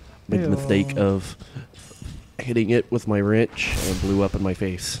 Made the mistake Ew. of hitting it with my wrench and it blew up in my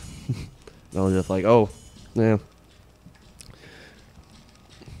face. And I was just like, oh, yeah.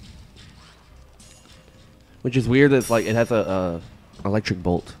 Which is weird. It's like it has a electric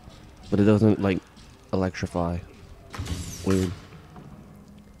bolt, but it doesn't like electrify. Weird.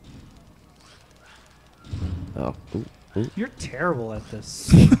 Oh, ooh. You're terrible at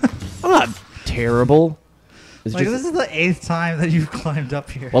this. I'm not terrible. It's Like, just, this is the 8th time that you've climbed up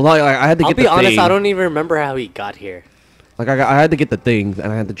here. well, like, I had to I'll get be the honest, thing. I don't even remember how he got here. Like I had to get the things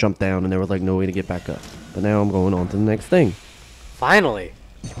and I had to jump down and there was like no way to get back up. But now I'm going on to the next thing. Finally.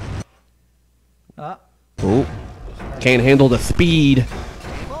 Ah, Oh, can't handle the speed.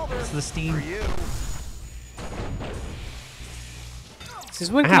 it's the steam.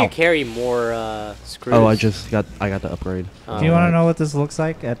 Since when can Ow. you carry more screws? Oh, I got the upgrade. Oh. Do you want to know what this looks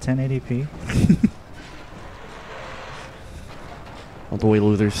like at 1080p? Out the way,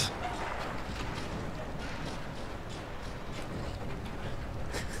 losers.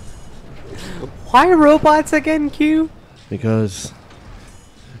 Why robots again, Q? Because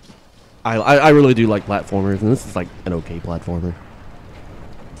I really do like platformers, and this is like an okay platformer.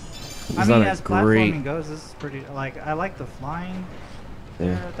 It's I not mean, a as great, platforming goes, this is pretty. Like, I like the flying.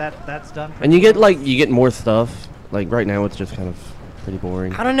 yeah. There. That's done. And you pretty get well. you get more stuff. Like right now, it's just kind of pretty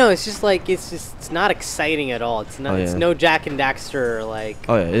boring. I don't know. It's just like it's not exciting at all. It's not. Oh, It's yeah. no Jack and Daxter or like.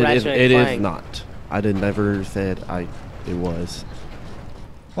 Oh yeah, Ratchet and it is Clank. not. I did never said it was.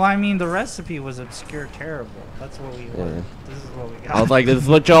 Well, I mean, the recipe was obscure, terrible. That's what we ordered. This is what we got. I was like, this is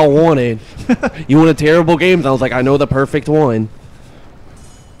what y'all wanted. You wanted terrible games. I was like, I know the perfect one.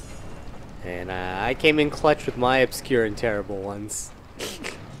 And I came in clutch with my obscure and terrible ones.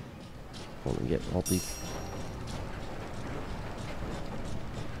 Let me get all these.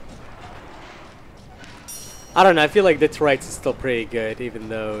 I don't know. I feel like Detroit's is still pretty good, even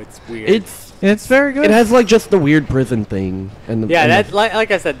though it's weird. It's very good. It has like just the weird prison thing and the, Yeah, and that like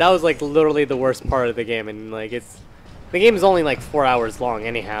I said, that was like literally the worst part of the game, and like the game is only like 4 hours long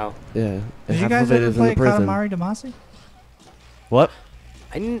anyhow. yeah. And Did you half guys of it ever is in the play prison. Katamari Damacy? What?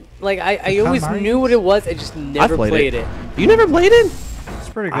 I didn't like I always Katamari knew what it was. I just never played it. You never played it? It's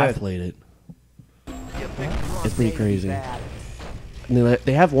pretty I good. played it. It's pretty crazy. And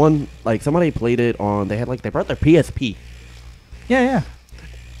they have one like somebody played it on. They brought their PSP Yeah.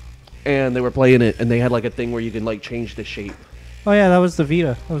 and they were playing it, and they had like a thing where you can like change the shape. Oh yeah, that was the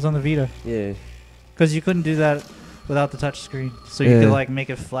Vita. That was on the Vita. Yeah. Because you couldn't do that without the touch screen. So you Yeah. could like make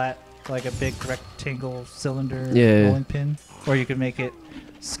it flat, like a big rectangle cylinder Yeah. rolling pin, or you could make it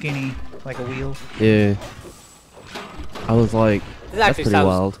skinny, like a wheel. Yeah. I was like, This that's actually pretty sounds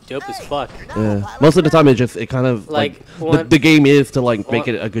wild. dope as fuck. Yeah. Most of the time, it kind of Like, like when- the game is to like make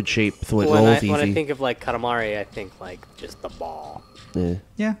when- it a good shape so it When rolls I easy. think of like Katamari, I think like just the ball. Yeah.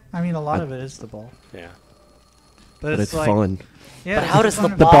 Yeah, I mean a lot of it is the ball, Yeah. but, But it's like, fun. Yeah, But it's how does the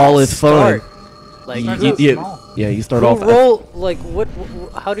fun. ball is fun. start? Like Starts who, out small. Yeah, you start who off roll like what?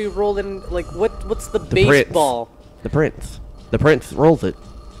 How do you roll in? Like what's the base prince. ball? the prince. The prince rolls it.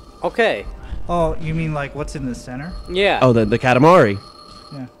 Okay. Oh, you mean like what's in the center? Yeah. Oh, the Katamari.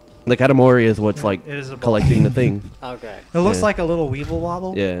 Yeah. The Katamari is what's Yeah, like it is a ball. collecting the thing. Okay. It looks Yeah. like a little weeble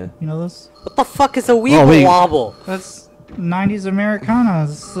wobble. Yeah. You know this? What the fuck is a weeble wait. wobble? That's 90s Americana.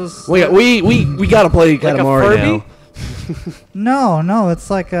 It's just We gotta play Like a Katamari Furby? now. no, it's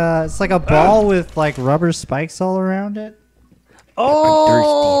like a ball with like rubber spikes all around it.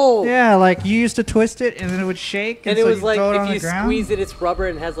 Oh. Yeah, like you used to twist it and then it would shake. And so it was you'd like throw it on if the you ground. squeeze it, it's rubber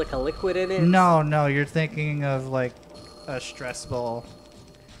and has like a liquid in it. No, you're thinking of like a stress ball.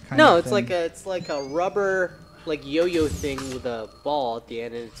 kind No, of it's like thing. it's like a rubber like yo-yo thing with a ball at the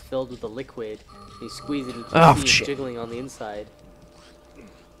end, and it's filled with a liquid. You squeeze it, and you Oh, see it shit. jiggling on the inside.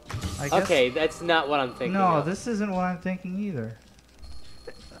 I guess- Okay, that's not what I'm thinking. No, of. this isn't what I'm thinking either.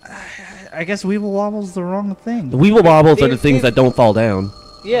 I guess Weeble Wobble's the wrong thing. The Weeble Bobbles are the It- things it- that don't fall down.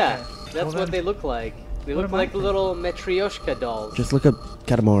 Yeah, Okay. that's Well, what then- they look like. They what look am I like thinking? little Matryoshka dolls. Just look up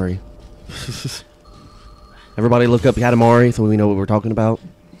Katamari. Everybody look up Katamari so we know what we're talking about.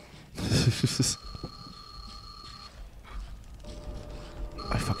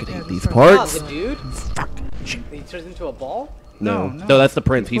 I fucking Yeah, hate these these are- Wow, parts. the dude. He turns into a ball. No, No, no, that's the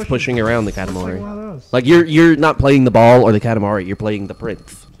prince. He's Pushing- pushing around the Looks like Katamari. one of those. Like you're not playing the ball or the Katamari. You're playing the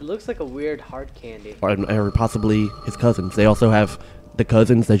prince, It looks like a weird hard candy. or possibly his cousins. They also have the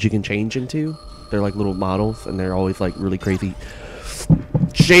cousins that you can change into. They're like little models, and they're always like really crazy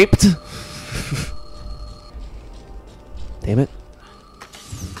shaped. Damn it!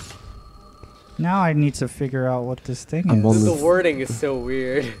 Now I need to figure out what this thing I'm is. on The this- wording is so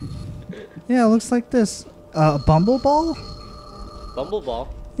weird. Yeah, it looks like this. Bumbleball? Bumbleball.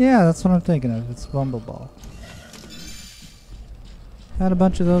 Yeah, that's what I'm thinking of. It's Bumbleball. Had a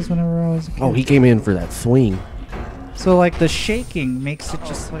bunch of those whenever I was a kid. Oh, he came in for that swing. So like the shaking makes it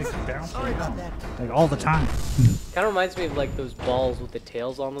just like bounce around, like all the time. Kind of reminds me of like those balls with the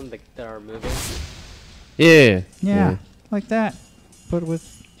tails on them that are moving. Yeah. Yeah, like that, but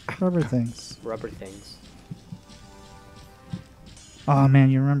with rubber things. Rubber things. Oh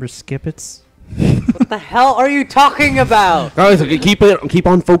man, you remember Skippets? What the hell are you talking about? Guys, okay, keep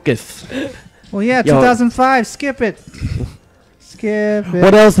on focus. Well, yeah, Yo. 2005. Skip it. Skip it.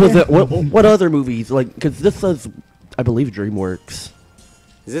 What else was Yeah. it? What other movies? Like, because this says, I believe DreamWorks.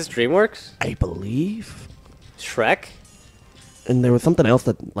 Is this DreamWorks? I believe. Shrek? And there was something else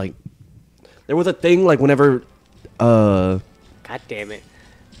that like, there was a thing like whenever, God damn it.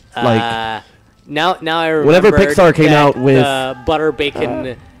 Like- Now I remember Whenever Pixar came that out with- the Butter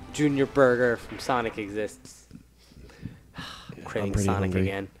Bacon Junior Burger from Sonic exists. I'm craving pretty Sonic hungry.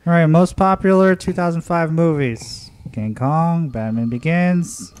 again. All right, most popular 2005 movies. King Kong, Batman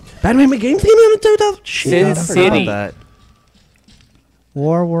Begins, Batman Begins came out in 2000. Sin I forgot about City. that.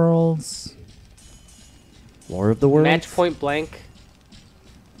 War Worlds. War of the Worlds. Match Point Blank.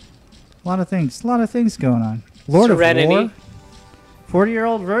 A lot of things going on. Lord Serenity. of War.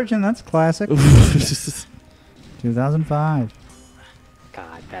 40-Year-Old Virgin, that's classic. 2005.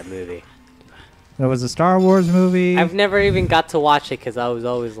 God, that movie. There was a Star Wars movie. I've never even got to watch it because I was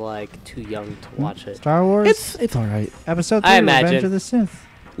always like too young to watch it. Star Wars. It's all right. Episode 3, I Revenge imagine. of the Sith.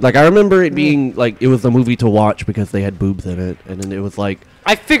 Like I remember it being like it was a movie to watch because they had boobs in it, and then it was like,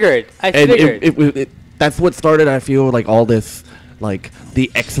 I figured. and It, that's what started. I feel like all this, like the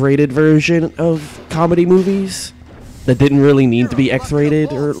X-rated version of comedy movies that didn't really need to be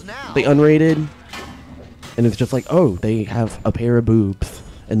X-rated or the unrated, and it's just like, oh, they have a pair of boobs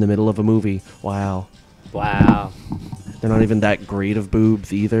in the middle of a movie. Wow, wow. they're not even that great of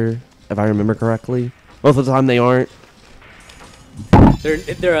boobs either, if I remember correctly. Most of the time they aren't. They're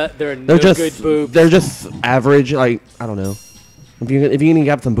no They're good just boobs. they're just average. Like I don't know. If you can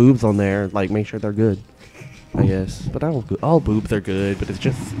have some boobs on there, like make sure they're good. I guess. But all boobs are good. But it's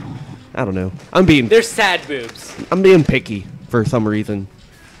just I don't know. They're sad boobs. I'm being picky for some reason.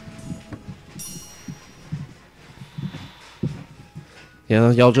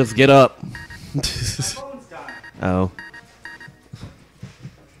 Yeah, y'all just get up. Oh.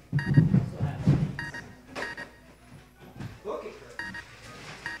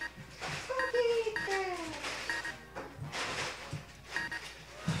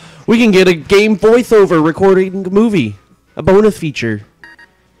 We can get a game voiceover recording a movie. A bonus feature.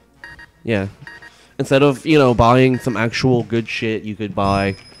 Yeah. Instead of, buying some actual good shit, you could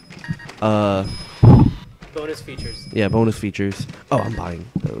buy, Bonus features. yeah, bonus features. Oh, I'm buying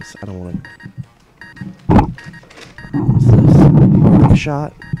those. I don't want to. What's this? A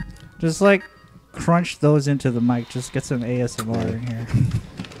shot? Just like crunch those into the mic. Just get some ASMR in here.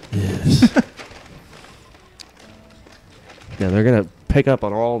 Yes. Yeah, they're gonna pick up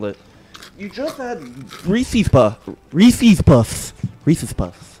on all that. You just had Reese's Puffs. Reese's Puffs. Reese's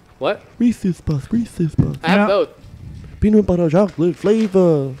Puffs. What? Reese's Puffs. Reese's Puffs. I have both. Peanut butter chocolate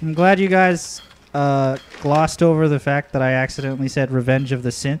flavor. I'm glad you guys glossed over the fact that I accidentally said Revenge of the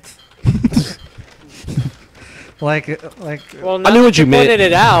Synth. like Well, I knew what you meant. pointed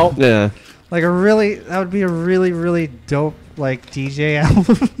it out. Yeah. that would be a really dope like DJ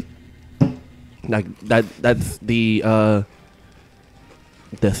album. Like that's the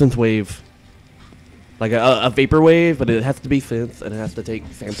synthwave. Like a vaporwave, but it has to be synth and it has to take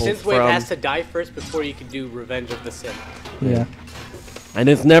samples Synthwave from. has to die first before you can do Revenge of the Sith. Yeah. And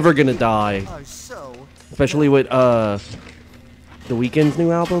it's never gonna die. Are so Especially with The Weeknd's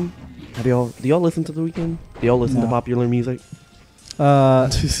new album. Do y'all listen to The Weeknd? Do y'all listen to No. popular music? I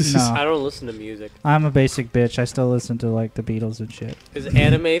No. don't listen to music. I'm a basic bitch. I still listen to like the Beatles and shit. Is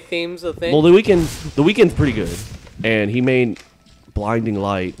anime themes a thing? Well, The Weeknd's pretty good, and he made Blinding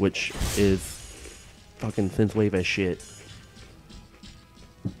Light, which is fucking synthwave as shit.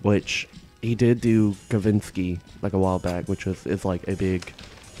 Which he did do Kavinsky like a while back, which is like a big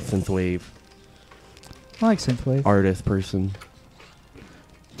synthwave I like synthwave. artist person.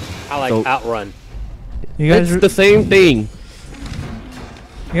 I like So- Outrun. You guys, It's the same thing.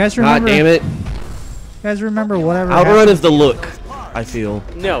 you guys God remember? damn it! You guys remember whatever? Outrun happened? is the look. I feel.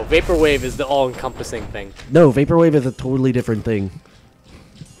 No, Vaporwave is the all-encompassing thing. No, vaporwave is a totally different thing.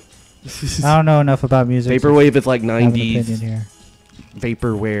 I don't know enough about music. Vaporwave is like to have an 90s opinion here.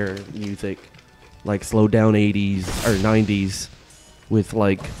 vaporware music, like slowed down 80s or 90s with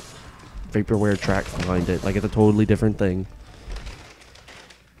like vaporware tracks behind it. Like it's a totally different thing.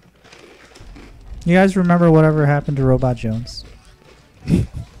 You guys remember whatever happened to Robot Jones?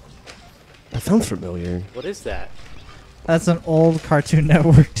 That sounds familiar. What is that? That's an old Cartoon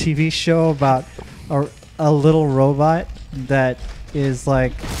Network TV show about a little robot that is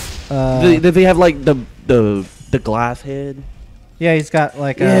like. Does he have like the glass head? Yeah, he's got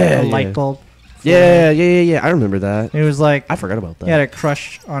like Yeah, a yeah. light bulb. Yeah. I remember that. It was like I forgot about that. he had a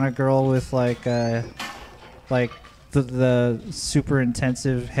crush on a girl with like the super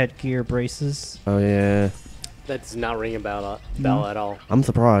intensive headgear braces. Oh yeah. That does not ring a bell at all. I'm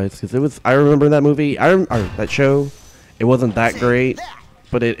surprised because it was. I remember that movie. Or that show. It wasn't that great,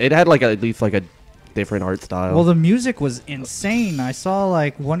 but it had like at least like a different art style. Well, the music was insane. I saw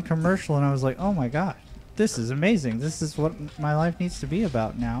like one commercial and I was like, oh my god, this is amazing. This is what my life needs to be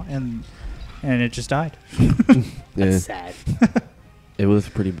about now. And it just died. yeah, That's sad. it was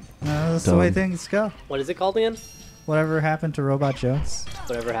pretty. That's the way Dumb. things go. What is it called again? Whatever happened to Robot Jones?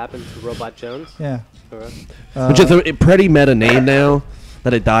 Whatever happened to Robot Jones? Yeah. Or- Which is a pretty meta name now,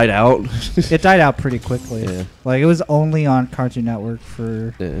 that it died out. It died out pretty quickly. Yeah. Like it was only on Cartoon Network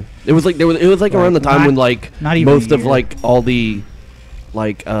for. Yeah. It was like it was like around the time not- when like not even most a of year. like all the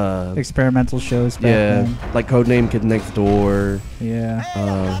like Experimental shows back yeah, then. like Codename Kid Next Door, Yeah.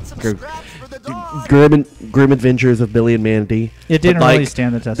 Got some Grim, scraps for the dog. Grim Adventures of Billy and Mandy. It didn't But, like, really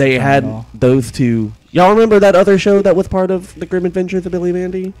stand the test They of time had at all. those two. Y'all remember that other show that was part of the Grim Adventures of Billy and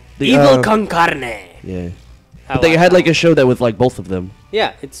Mandy? The, Evil con carne. Yeah. I But they like had that like one. a show that was like both of them.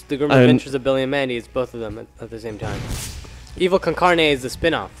 Yeah, it's the Grim And- Adventures of Billy and Mandy. It's both of them at the same time. Evil con carne is the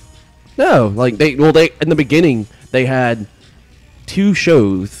spin-off. No, like they in the beginning they had two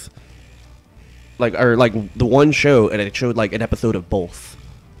shows. Like the one show and it showed like an episode of both.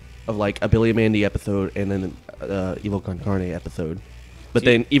 Of like a Billy and Mandy episode and then Evil Con Carne episode. But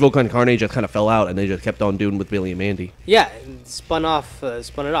then Evil Con Carne just kind of fell out and they just kept on doing with Billy and Mandy. Yeah, and spun it off.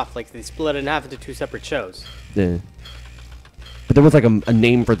 Like they split it in half into two separate shows. Yeah. But there was like a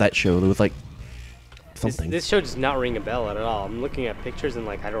name for that show. There was like something. This show does not ring a bell at all. I'm looking at pictures and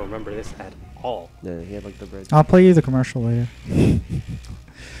like I don't remember this at all. Yeah, he had like the bread. I'll play you the commercial later.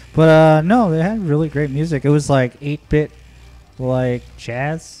 But no, they had really great music. It was like 8-bit, like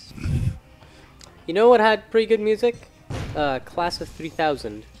jazz. You know what had pretty good music? Class of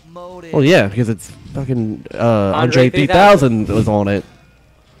 3000. Motive. Well, yeah, because it's fucking Andre Andre 3000 was on it.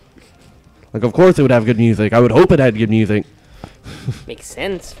 Like, of course it would have good music. I would hope it had good music. Makes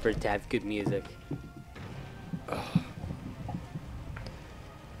sense for it to have good music.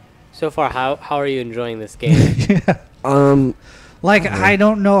 So far, how are you enjoying this game? Like I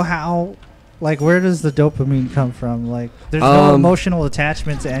don't know how. Like where does the dopamine come from? Like there's no emotional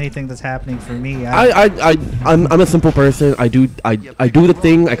attachment to anything that's happening for me. I'm a simple person. I do the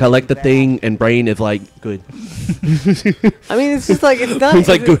thing. I collect the thing, and brain is like good. I mean, it's just like it's not. It's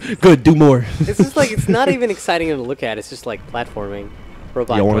like good. Do more. It's just like it's not even exciting to look at. It's just like platforming.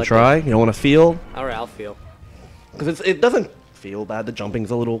 Robot. You want to collecting. try? You want to feel? All right, I'll feel. Because it doesn't feel bad. The jumping's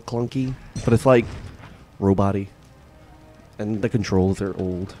a little clunky, but it's like robot-y. And the controls are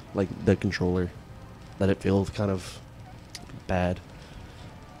old, like the controller, that it feels kind of bad.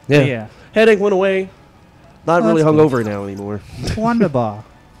 Yeah. Yeah. Headache went away. Not Oh, really that's hungover now anymore. Wonderbar.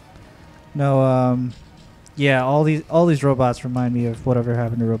 No, yeah, all these robots remind me of whatever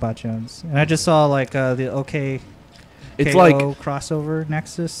happened to Robot Jones. And I just saw like the OK It's KO like crossover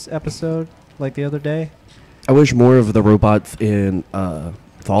Nexus episode like the other day. I wish more of the robots in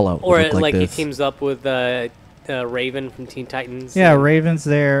Fallout Or would look like he this. teams up with Raven from Teen Titans. Yeah, and, Raven's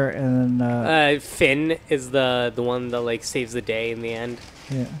there, and then Finn is the one that like saves the day in the end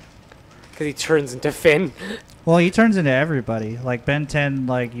yeah. because he turns into Finn. Well, he turns into everybody. Like Ben 10,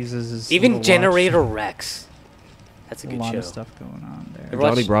 like uses his Even little watch. Generator Rex. That's a A good lot show. of stuff going on there. Ever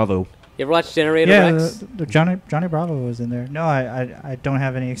Johnny watch- Bravo. You ever watch Generator Yeah, Rex? the Johnny Bravo was in there. No, I don't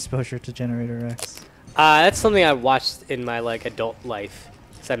have any exposure to Generator X. That's something I watched in my like adult life.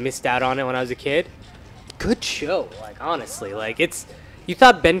 Cause I missed out on it when I was a kid. Good show, like honestly, like it's. You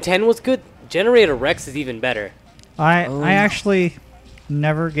thought Ben 10 was good? Generator Rex is even better. I actually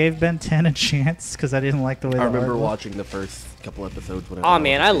never gave Ben 10 a chance because I didn't like the way. I the remember art looked. watching the first couple episodes. Whenever Oh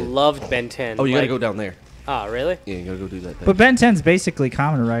man, I was a kid. loved Ben 10. Oh, you gotta like- go down there. Oh really? Yeah, you gotta go do that thing. But Ben 10's basically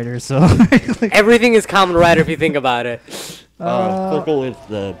Kamen Rider, so. like, Everything is Kamen Rider if you think about it. Circle is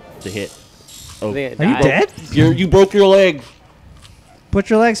the hit. Oh, They- are you I- dead? you broke your leg. Put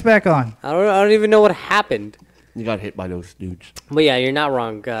your legs back on. I don't even know what happened. You got hit by those dudes. But yeah, you're not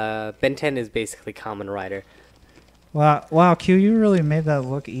wrong. Ben 10 is basically Kamen Rider. Wow, Q, you really made that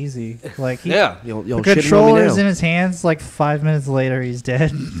look easy. Like he, Yeah, you'll the shitting on me controller's now. in his hands. Like 5 minutes later, he's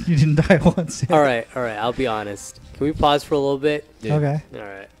dead. You didn't die once. All right. I'll be honest. Can we pause for a little bit? Yeah. Okay. All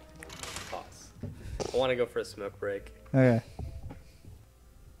right. Pause. I want to go for a smoke break. Okay.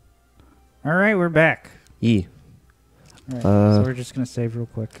 All right, we're back. Yeah. All right, so we're just gonna save real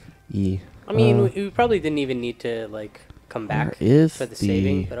quick. Yeah. I mean, we probably didn't even need to like come back Where is for the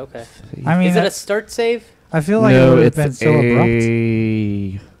saving, but okay. I mean, Is it a start save? I feel like it no, would have it's been so abrupt.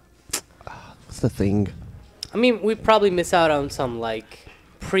 a. What's the thing? I mean, we probably miss out on some like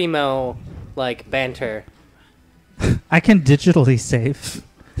primo like banter. I can digitally save.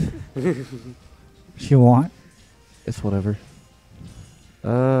 If you want. It's whatever.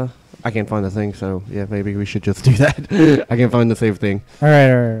 I can't find the thing, so yeah, maybe we should just do that. I can't find the save thing. All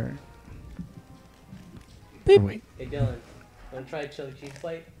right. Oh, wait. Hey Dylan, wanna try a chili cheese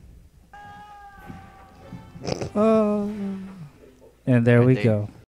plate? Oh. And there Right we there. go.